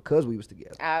both of us because we was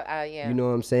together. Yeah. You know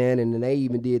what I'm saying? And then they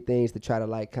even did things to try to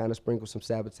like kind of sprinkle some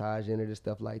sabotage in it and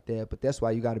stuff like that. But that's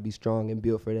why you got to be strong and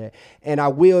built for that. And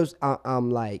I'm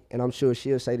like, and I'm sure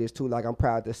she'll say this too, like I'm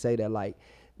proud to say that like,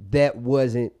 that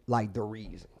wasn't like the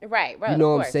reason. Right. You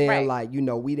know what I'm saying? Right. Like,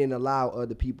 we didn't allow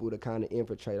other people to kind of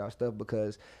infiltrate our stuff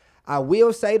because I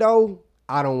will say though,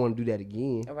 I don't want to do that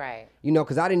again. Right.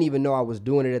 Because I didn't even know I was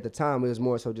doing it at the time. It was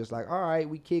more so just like, all right,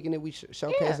 we kicking it, we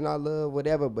showcasing our love,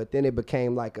 whatever. But then it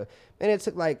became like and it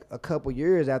took like a couple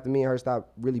years after me and her stopped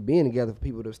really being together for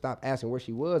people to stop asking where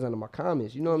she was under my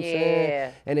comments. You know what I'm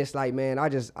saying? And it's like, man, I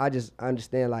just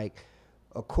understand like,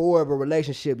 a core of a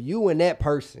relationship, you and that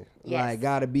person, like,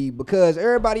 gotta be, because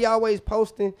everybody always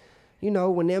posting,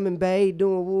 when them and Bae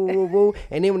doing woo, woo, woo,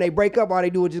 and then when they break up, all they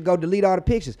do is just go delete all the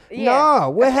pictures. No,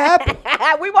 what happened?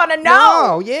 We want to know.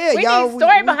 No, yeah, we y'all. Need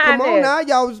story behind come on now,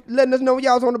 y'all was letting us know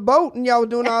y'all was on the boat and y'all was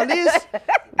doing all this.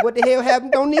 What the hell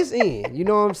happened on this end? You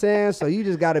know what I'm saying? So you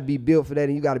just gotta be built for that,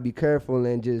 and you gotta be careful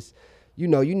and just, you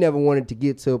never wanted to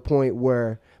get to a point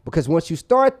where, because once you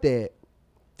start that,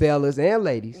 fellas and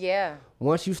ladies,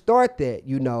 once you start that,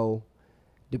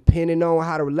 depending on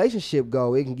how the relationship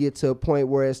go, it can get to a point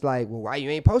where it's like, well, why you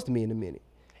ain't posting me in a minute?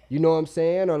 You know what I'm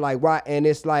saying? Or like, why? And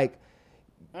it's like,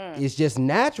 it's just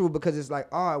natural because it's like,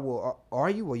 all right, well, are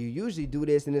you? Well, you usually do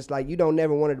this. And it's like, you don't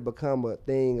never want it to become a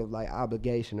thing of like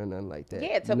obligation or nothing like that.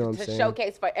 Yeah, to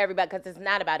showcase for everybody, because it's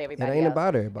not about everybody It ain't else.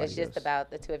 about everybody It's just else.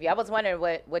 about the two of you. I was wondering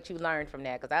what you learned from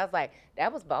that, because I was like,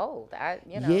 that was bold.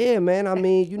 Yeah, man. I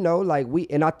mean, like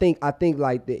and I think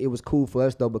like it was cool for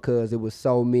us though, because it was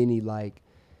so many like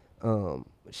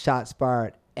shots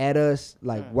fired at us,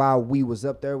 like while we was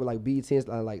up there with like BTs,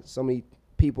 like so many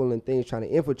people and things trying to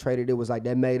infiltrate it. It was like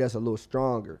that made us a little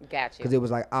stronger. Gotcha. Because it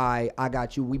was like, I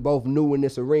got you. We both knew in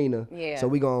this arena. Yeah. So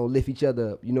we gonna lift each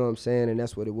other up. You know what I'm saying? And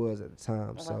that's what it was at the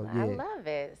time. Well, So yeah. I love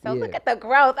it. So look at the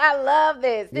growth. I love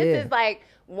this. This is like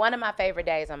one of my favorite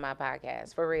days on my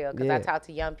podcast, for real, because I talk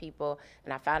to young people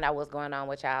and I found out what's going on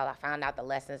with y'all. I found out the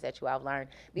lessons that you all learned,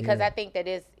 because I think that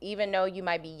even though you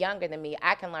might be younger than me,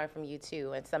 I can learn from you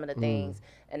too, and some of the things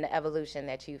and the evolution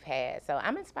that you've had. So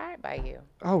I'm inspired by you.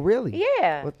 Oh, really?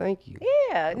 Yeah. Well, thank you.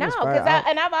 Yeah. No, because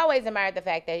I've always admired the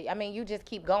fact that, you just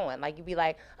keep going. Like, you be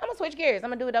like, I'm going to switch gears. I'm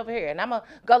going to do it over here. And I'm going to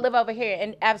go live over here.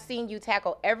 And I've seen you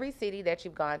tackle every city that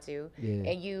you've gone to.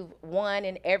 Yeah. And you've won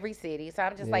in every city. So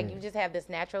I'm just like, you just have this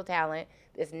natural talent,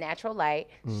 this natural light.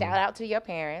 Shout out to your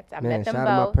parents. I met them shout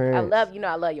out both. to my parents.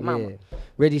 I love your mama. Yeah.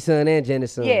 Reggie Son and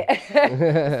Jenna's son.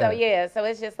 Yeah. So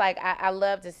it's just like, I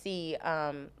love to see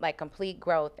like complete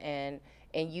growth and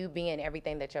you being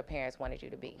everything that your parents wanted you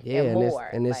to be. Yeah, and more.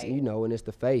 And it's and it's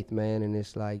the faith, man, and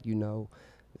it's like,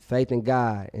 faith in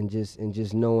God, and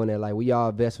just knowing that like we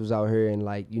all vessels out here, and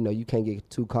like, you can't get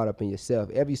too caught up in yourself.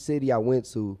 Every city I went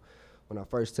to, when I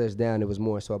first touched down, it was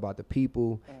more so about the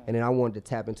people, and then I wanted to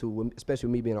tap into, especially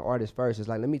with me being an artist first, it's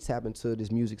like, let me tap into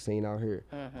this music scene out here,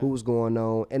 who's going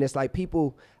on, and it's like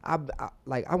people, I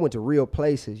went to real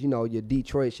places, your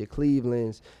Detroits, your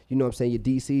Clevelands, you know what I'm saying, your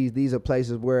DCs, these are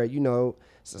places where,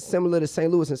 similar to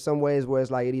St. Louis in some ways, where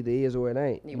it's like it either is or it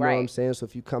ain't, you know what I'm saying, so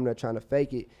if you come there trying to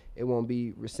fake it, it won't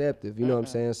be receptive, you know what I'm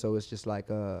saying, so it's just like,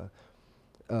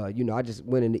 I just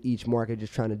went into each market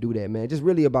just trying to do that, man. Just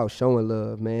really about showing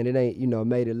love, man. It ain't,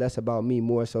 made it less about me,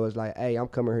 more so it's like, hey, I'm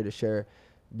coming here to share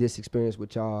this experience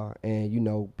with y'all,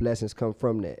 and, blessings come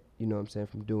from that, you know what I'm saying,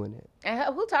 from doing that.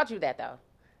 And who taught you that, though?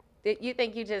 Did you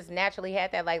think you just naturally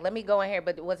had that? Like, let me go in here,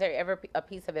 but was there ever a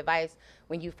piece of advice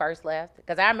when you first left?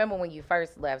 Because I remember when you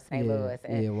first left St. Louis,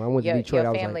 and when I went to Detroit,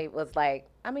 your family was like,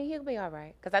 he'll be all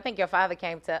right. Because I think your father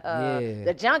came to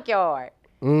the junkyard.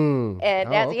 And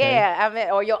that's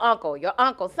or your uncle.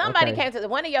 Somebody came to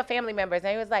one of your family members,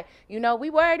 and he was like,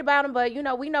 we worried about him, but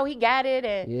we know he got it,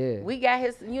 and we got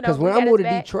his, Because when I moved to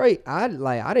Detroit, I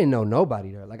didn't know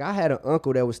nobody there. Like, I had an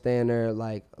uncle that was staying there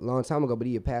like a long time ago, but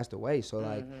he had passed away. So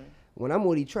like, when I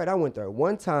moved to Detroit, I went there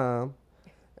one time.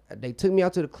 They took me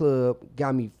out to the club,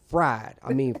 got me fried.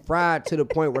 Fried to the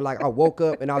point where like I woke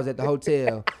up and I was at the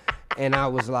hotel. And I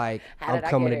was like, I'm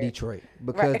coming to Detroit,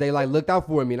 because they like looked out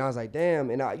for me, and I was like, damn.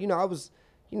 And I was,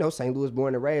 St. Louis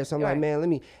born and raised. So I'm Right. like,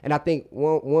 man, and I think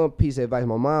one piece of advice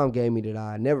my mom gave me that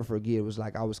I never forget was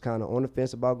like, I was kind of on the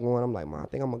fence about going. I'm like, Mom, I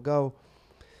think I'm gonna go.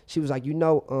 She was like,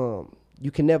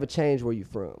 you can never change where you're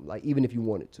from, like even if you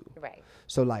wanted to. Right.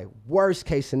 So like worst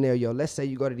case scenario, let's say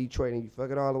you go to Detroit and you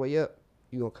fuck it all the way up,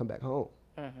 you're gonna come back home.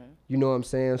 You know what I'm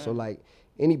saying? So like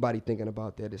anybody thinking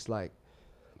about that, it's like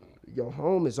your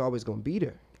home is always gonna be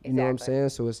there. You know what I'm saying?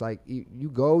 So it's like you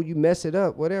go, you mess it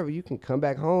up, whatever, you can come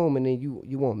back home and then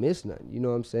you won't miss nothing. You know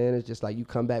what I'm saying? It's just like you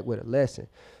come back with a lesson.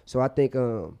 So I think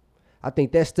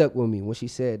that stuck with me when she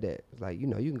said that. Like, you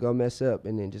can go mess up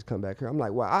and then just come back here. I'm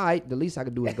like, well, all right, the least I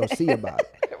could do is go see about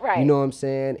it. Right. You know what I'm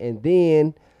saying? And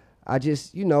then I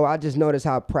just noticed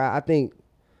how proud,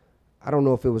 I don't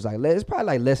know if it was like, it's probably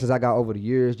like lessons I got over the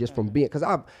years just from being, because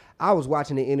I was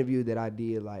watching the interview that I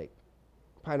did like,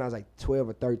 probably when I was like 12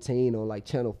 or 13 on like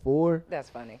Channel 4. That's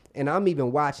funny. And I'm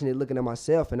even watching it, looking at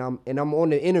myself, and I'm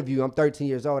on the interview. I'm 13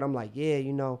 years old. I'm like, yeah,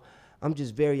 I'm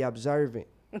just very observant.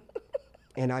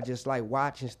 And I just like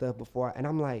watching stuff and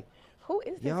I'm like, who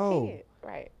is this kid?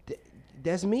 Right.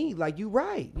 That's me. Like, you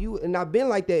right. And I've been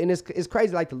like that, and it's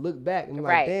crazy like to look back and be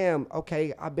like, damn,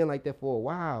 okay, I've been like that for a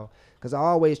while. Because I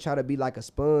always try to be like a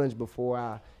sponge before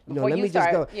I, let me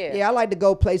just go. Yeah, I like to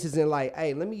go places and like,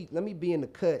 hey, let me be in the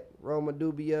cut, roll my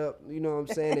doobie up, you know what I'm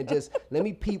saying? And just let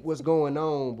me peep what's going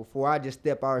on before I just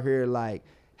step out here like,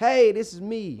 hey, this is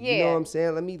me. Yeah. You know what I'm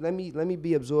saying? Let me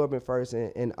be absorbing first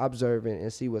and observing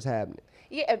and see what's happening.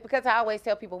 Yeah, because I always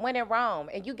tell people when in Rome,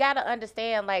 and you got to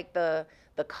understand like the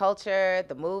culture,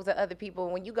 the moves of other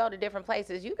people. When you go to different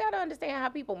places, you got to understand how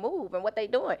people move and what they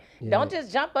doing. Yeah. Don't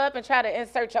just jump up and try to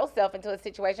insert yourself into a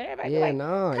situation. Everybody like,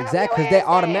 no, exactly, because they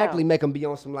automatically make them be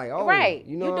on some like, oh, right,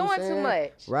 you know you're what doing I'm too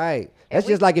much. Right. That's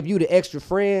just like if you the extra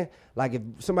friend. Like if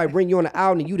somebody bring you on the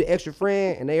out and you the extra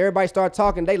friend and everybody start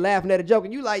talking, they laughing at a joke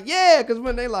and you like, yeah, because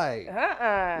when they like,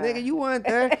 nigga, you weren't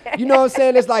there. You know what I'm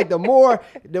saying? It's like the more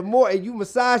you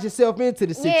massage yourself into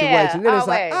the situation, then it's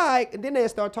like, all right, and then they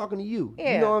start talking to you.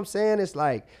 Yeah. You know what I'm saying? It's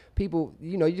like people,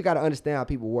 you got to understand how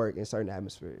people work in certain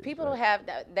atmospheres. People don't have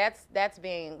that's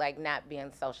being like not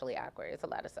being socially awkward. It's a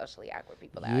lot of socially awkward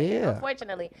people out here,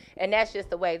 unfortunately, and that's just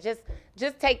the way. Just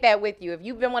take that with you. If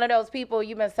you've been one of those people,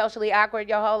 you've been socially awkward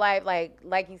your whole life,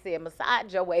 like you said,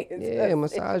 massage your way into it.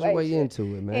 Massage your way into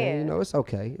it, man. Yeah. It's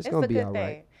okay. It's gonna be all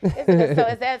right.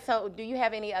 So do you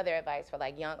have any other advice for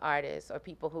like young artists or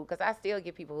people who, because I still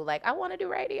get people who like, I want to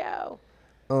do radio.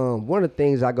 One of the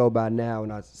things I go by now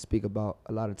and I speak about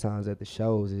a lot of times at the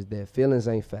shows is that feelings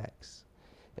ain't facts.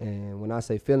 And when I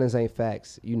say feelings ain't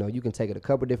facts, you can take it a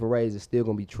couple different ways. It's still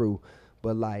going to be true.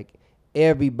 But, like,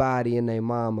 everybody and their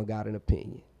mama got an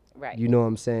opinion. Right. You know what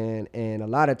I'm saying? And a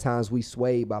lot of times we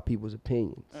swayed by people's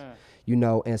opinions.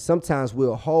 And sometimes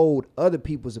we'll hold other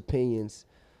people's opinions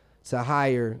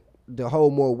to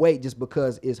hold more weight just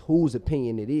because it's whose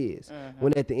opinion it is.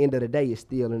 When at the end of the day, it's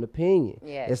still an opinion.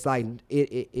 Yes. It's like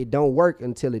it don't work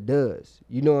until it does.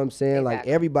 You know what I'm saying? Exactly. Like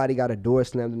everybody got a door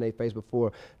slammed in their face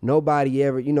before. Nobody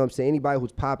ever, you know what I'm saying? Anybody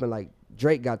who's popping, like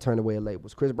Drake got turned away at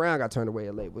labels. Chris Brown got turned away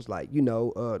at labels. Like,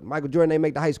 Michael Jordan, they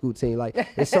make the high school team.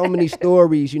 Like, there's so many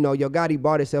stories, Yo Gotti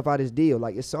bought himself out his deal.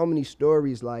 Like, it's so many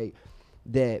stories like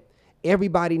that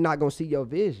everybody not gonna see your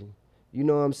vision. You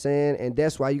know what I'm saying? And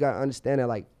that's why you gotta understand that,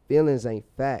 like, feelings ain't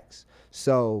facts.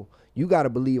 So you got to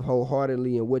believe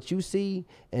wholeheartedly in what you see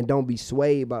and don't be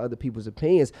swayed by other people's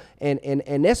opinions.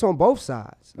 And that's on both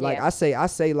sides. Like I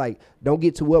say like, don't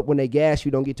get too up when they gas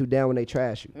you, don't get too down when they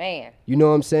trash you. Man. You know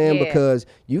what I'm saying? Yeah. Because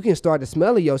you can start to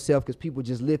smell of yourself because people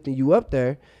just lifting you up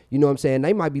there. You know what I'm saying?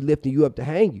 They might be lifting you up to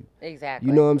hang you. Exactly.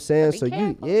 You know what I'm saying? So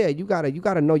careful. you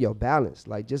gotta know your balance.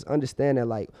 Like, just understand that,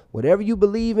 like, whatever you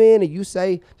believe in and you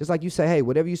say, just like you say, hey,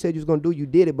 whatever you said you was gonna do, you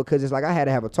did it, because it's like I had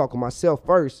to have a talk with myself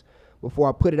first before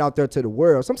I put it out there to the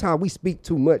world. Sometimes we speak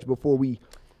too much before we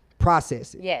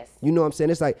process it. Yes. You know what I'm saying?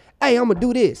 It's like, hey, I'm gonna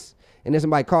do this. And then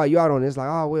somebody call you out on it. It's like,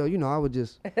 oh, well, I would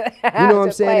just, you know what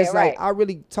I'm saying? It's like, I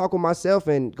really talk with myself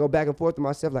and go back and forth to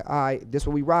myself. Like, all right, this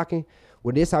what we rocking.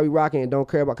 Well, this how we rocking, and don't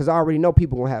care about, because I already know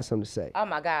people gonna have something to say. Oh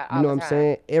my God. You know what I'm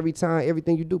saying? Every time,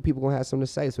 everything you do, people gonna have something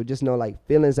to say. So just know, like,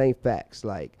 feelings ain't facts.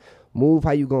 Like, move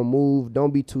how you gonna move. Don't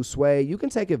be too swayed. You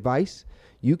can take advice.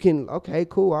 You can, okay,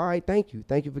 cool, all right, thank you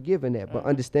for giving that. But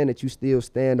understand that you still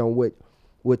stand on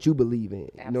what you believe in.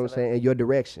 Absolutely. You know what I'm saying? And your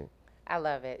direction. I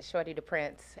love it. Shorty da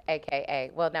Prince,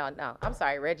 a.k.a. Well, no, I'm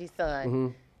sorry, Reggie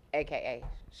Son, a.k.a.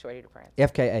 Shorty da Prince.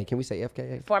 FKA. Can we say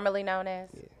FKA? Formerly known as?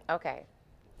 Yeah. Okay.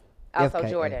 Also FKA.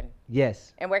 Jordan.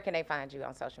 Yes. And where can they find you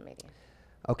on social media?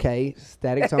 Okay,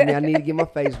 Static told me I need to get my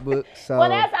Facebook. So Well,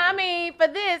 for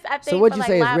this, I think. So what for you like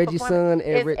say is live Reggie Son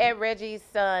it's at Reggie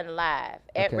Son Live.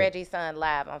 At Okay. Reggie Son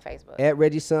Live on Facebook. At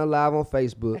Reggie Son Live on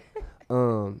Facebook.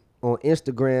 On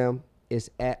Instagram, it's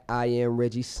at I am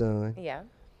Reggie Son. Yeah.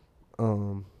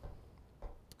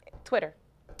 Twitter.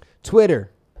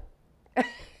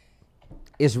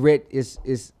 It's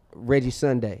Reggie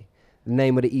Sunday. The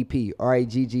name of the EP,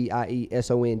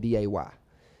 RAGGIESONDAY.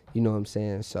 You know what I'm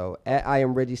saying? So at I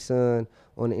am Reggie Son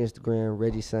on the Instagram,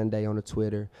 Reggie Sunday on the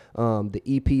Twitter. The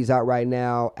EP's out right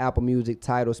now, Apple Music,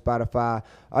 Tidal, Spotify.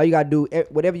 All you gotta do,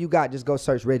 whatever you got, just go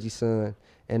search Reggie Son.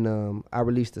 And I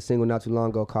released a single not too long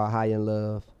ago called High in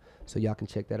Love. So y'all can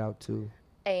check that out too.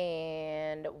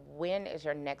 And when is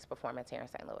your next performance here in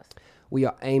St. Louis? We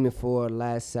are aiming for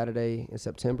last Saturday in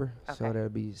September. Okay. So that'll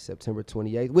be September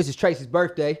 28th, which is Tracy's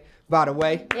birthday, by the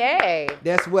way. Yay.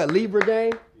 That's what, Libra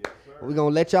Day? We're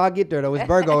going to let y'all get there, though. It's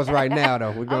Virgos right now,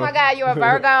 though. Oh, my God, you're a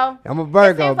Virgo? I'm a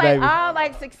Virgo, it seems baby. Like all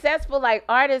like successful like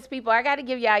artists, people, I got to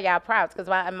give y'all props because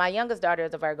my youngest daughter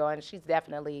is a Virgo, and she's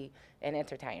definitely an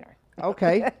entertainer.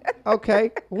 Okay.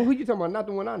 Well, who you talking about? Not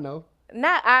the one I know.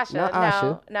 Not Asha. Not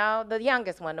Asha. No, the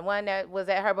youngest one, the one that was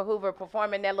at Herbert Hoover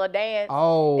performing that little dance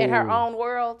Oh. in her own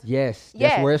world. Yes.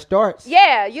 That's where it starts.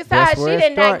 Yeah, you saw That's her. where She it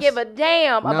did not starts. give a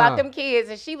damn Nah. about them kids,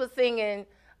 and she was singing.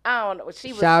 I don't know.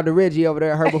 She was. Shout out to Reggie over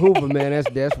there at Herbert Hoover, man.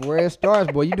 That's where it starts,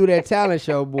 boy. You do that talent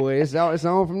show, boy. It's on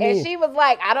from there. And she was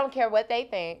like, I don't care what they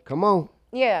think. Come on.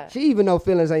 Yeah. She even know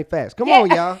feelings ain't facts. Come on,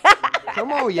 y'all.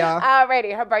 Come on, y'all.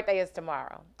 Already, her birthday is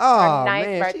tomorrow. Oh, her ninth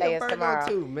man. birthday She a is Virgo tomorrow.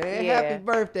 too, man. Yeah. Happy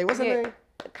birthday. What's her name?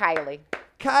 Kylie.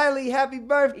 Kylie, happy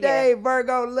birthday, Yeah.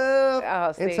 Virgo love.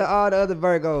 Oh, and see. to all the other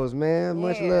Virgos, man.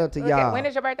 Much Yeah. love to Look y'all. at- When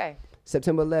is your birthday?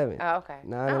 September 11th. Oh, okay.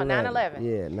 9/11. 9/11.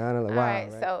 Yeah, 9/11. All Wow.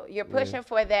 right, so you're pushing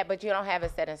for that, but you don't have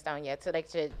it set in stone yet. So they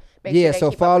should make Yeah, sure they so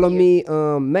keep follow up with you.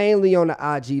 me mainly on the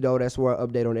IG, though. That's where I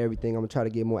update on everything. I'm going to try to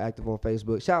get more active on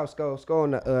Facebook. Shout out Sko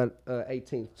on the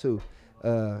 18th, too.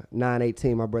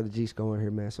 9/18, my brother G Sko in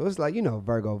here, man. So it's like,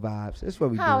 Virgo vibes. That's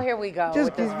what we do. Oh, here we go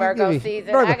Just with this give Virgo me-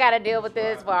 season. Virgo. I got to deal with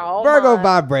this for a whole Virgo month.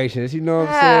 vibrations, you know what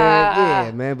I'm saying? Ah.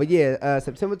 Yeah, man. But yeah,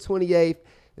 September 28th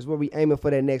is where we aiming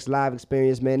for that next live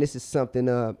experience, man. This is something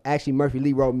actually Murphy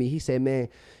Lee wrote me. He said, man,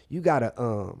 you got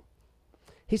a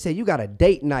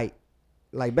date night.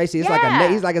 Like basically it's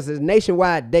like it's a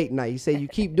nationwide date night. He said you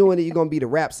keep doing it, you're gonna be the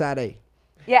rap side A.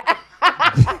 Yeah.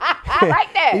 I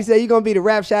like that. He said you're gonna be the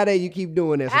rap side A, you keep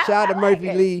doing that. So shout out to I like Murphy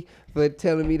it. Lee for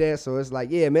telling me that. So it's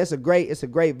like, yeah, man, it's a great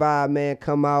vibe, man.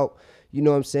 Come out. You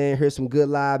know what I'm saying? Hear some good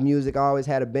live music. I always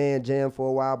had a band jam for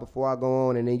a while before I go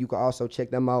on, and then you can also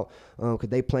check them out because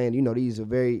they playing. These are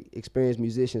very experienced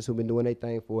musicians who've been doing their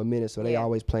thing for a minute, so they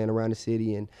always playing around the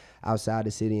city and outside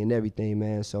the city and everything,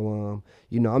 man. So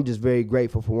I'm just very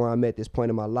grateful for where I'm at this point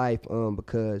in my life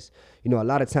because a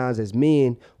lot of times as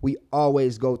men we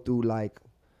always go through like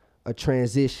a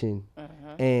transition,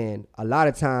 and a lot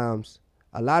of times.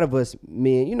 A lot of us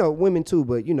men, women too,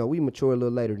 but we mature a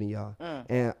little later than y'all.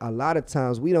 And a lot of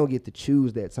times we don't get to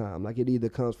choose that time. Like it either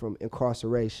comes from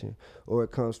incarceration or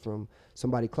it comes from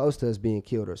somebody close to us being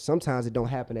killed, or sometimes it don't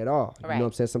happen at all. You know what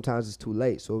I'm saying? Sometimes it's too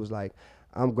late. So it was like,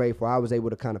 I'm grateful I was able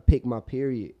to kind of pick my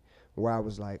period where I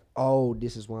was like, oh,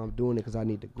 this is why I'm doing it because I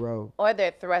need to grow. Or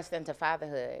they're thrust into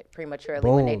fatherhood prematurely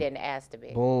when they didn't ask to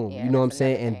be. Boom. Yeah, You know what I'm that's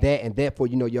saying? another thing. And that for,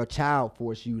 your child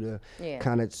forced you to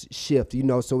kind of shift,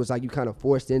 so it's like you kind of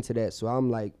forced into that. So I'm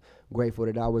like grateful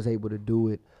that I was able to do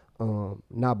it,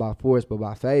 not by force, but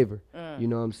by favor. You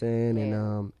know what I'm saying?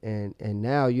 Yeah. And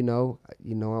now,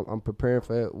 I'm preparing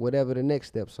for whatever the next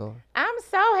steps are. I'm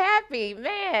so happy,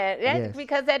 man.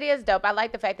 Because that is dope. I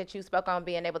like the fact that you spoke on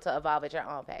being able to evolve at your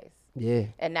own pace. Yeah.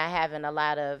 And not having a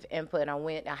lot of input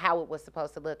on how it was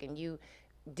supposed to look, and you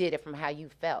did it from how you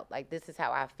felt. Like, this is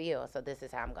how I feel, so this is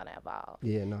how I'm gonna evolve.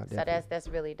 Yeah, no, definitely. So that's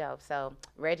really dope. So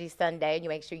Reggie Sunday, you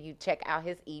make sure you check out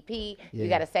his EP. You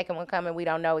got a second one coming. We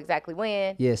don't know exactly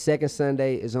when. Yeah, second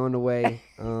Sunday is on the way.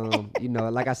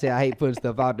 Like I said, I hate putting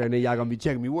stuff out there and then y'all gonna be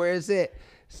checking me. Where is it?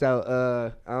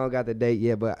 So I don't got the date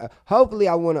yet, but hopefully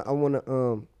I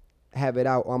wanna have it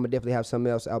out. Or I'm gonna definitely have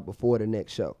something else out before the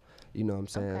next show. You know what I'm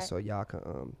saying? Okay. So y'all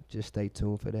can just stay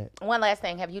tuned for that. One last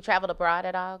thing. Have you traveled abroad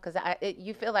at all? Because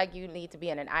you feel like you need to be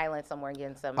in an island somewhere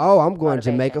getting some Oh, I'm going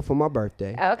to motivation. Jamaica for my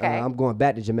birthday. Okay. I'm going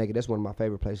back to Jamaica. That's one of my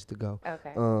favorite places to go.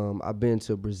 Okay. I've been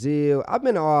to Brazil. I've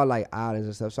been to all like islands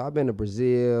and stuff. So I've been to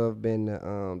Brazil. I've been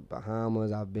to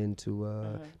Bahamas. I've been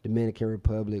to Dominican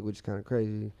Republic, which is kind of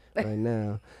crazy right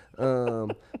now.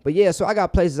 But yeah, so I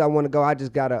got places I want to go. I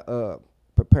just gotta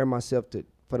prepare myself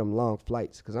for them long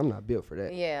flights because I'm not built for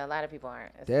that. Yeah, a lot of people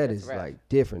aren't. It's That is rough. like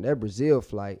different. That Brazil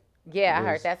flight. Yeah, I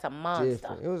heard was that's a monster.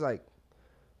 different. It was like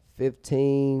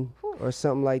 15 or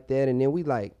something like that. And then we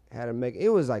like had to make, it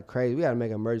was like crazy. We had to make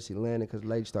an emergency landing because the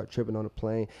lady started tripping on the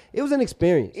plane. It was an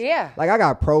experience. Yeah. Like I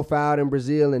got profiled in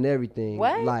Brazil and everything.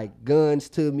 What? Like guns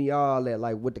to me, all that,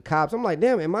 like with the cops. I'm like,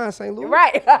 damn, am I in St. Louis?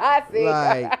 Right. I see.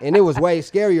 Like, and it was way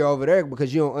scarier over there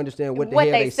because you don't understand what the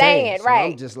hell they saying. So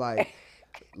right. I'm just like,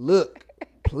 look,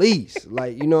 please.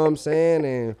 Like, you know what I'm saying?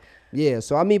 And yeah,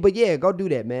 so I mean, but yeah, go do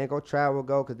that, man. Go travel,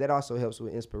 go, because that also helps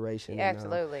with inspiration. Yeah,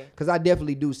 absolutely. Because I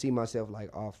definitely do see myself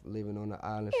like off living on an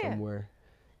island somewhere.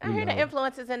 I hear the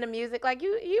influences in the music. Like,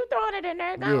 you throwing it in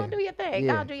there. Go on, do your thing.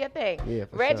 Go on, do your thing. Yeah,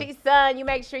 for Reggie Son, you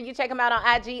make sure you check him out on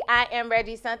IG. I am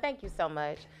Reggie Son. Thank you so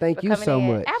much. Thank you so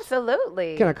much.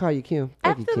 Absolutely. Can I call you Kim?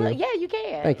 Thank Absolutely. you, Kim. Yeah, you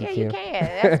can. Thank you, yeah, Kim. you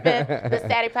can. That's been the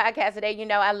Static Podcast today. You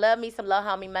know, I love me some Lil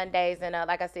Homie Mondays. And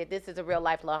like I said, this is a real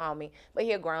life Lil Homie. But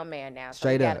he a grown man now. So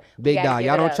Straight up. Big dog.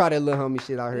 Y'all don't try that Lil Homie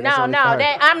shit out here. No, I'm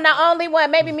the only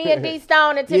one. Maybe me and D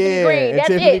Stone and Tiffany Green. That's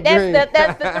Tiffany it. Green.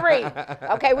 That's the three.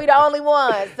 Okay, we the only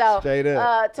ones. So Straight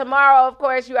up. Tomorrow, of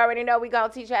course, you already know we're going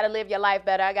to teach you how to live your life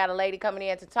better. I got a lady coming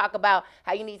in to talk about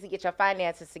how you need to get your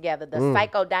finances together, the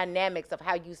psychodynamics of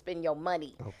how you spend your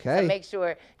money. Okay. So make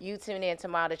sure you tune in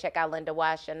tomorrow to check out Linda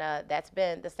Wash. And that's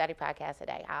been the Static Podcast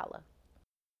today. Holla.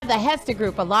 The Hester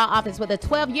Group, a law office with a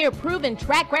 12-year proven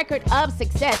track record of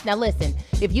success. Now listen,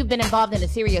 if you've been involved in a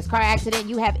serious car accident,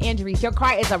 you have injuries, your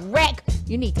car is a wreck,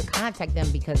 you need to contact them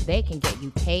because they can get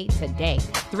you paid today.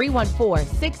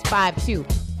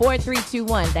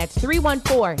 314-652-4321. That's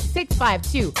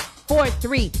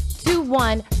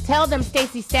 314-652-4321. Tell them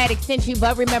Stacey Static sent you,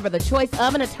 but remember, the choice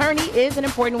of an attorney is an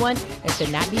important one and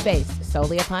should not be based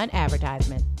solely upon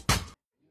advertisement.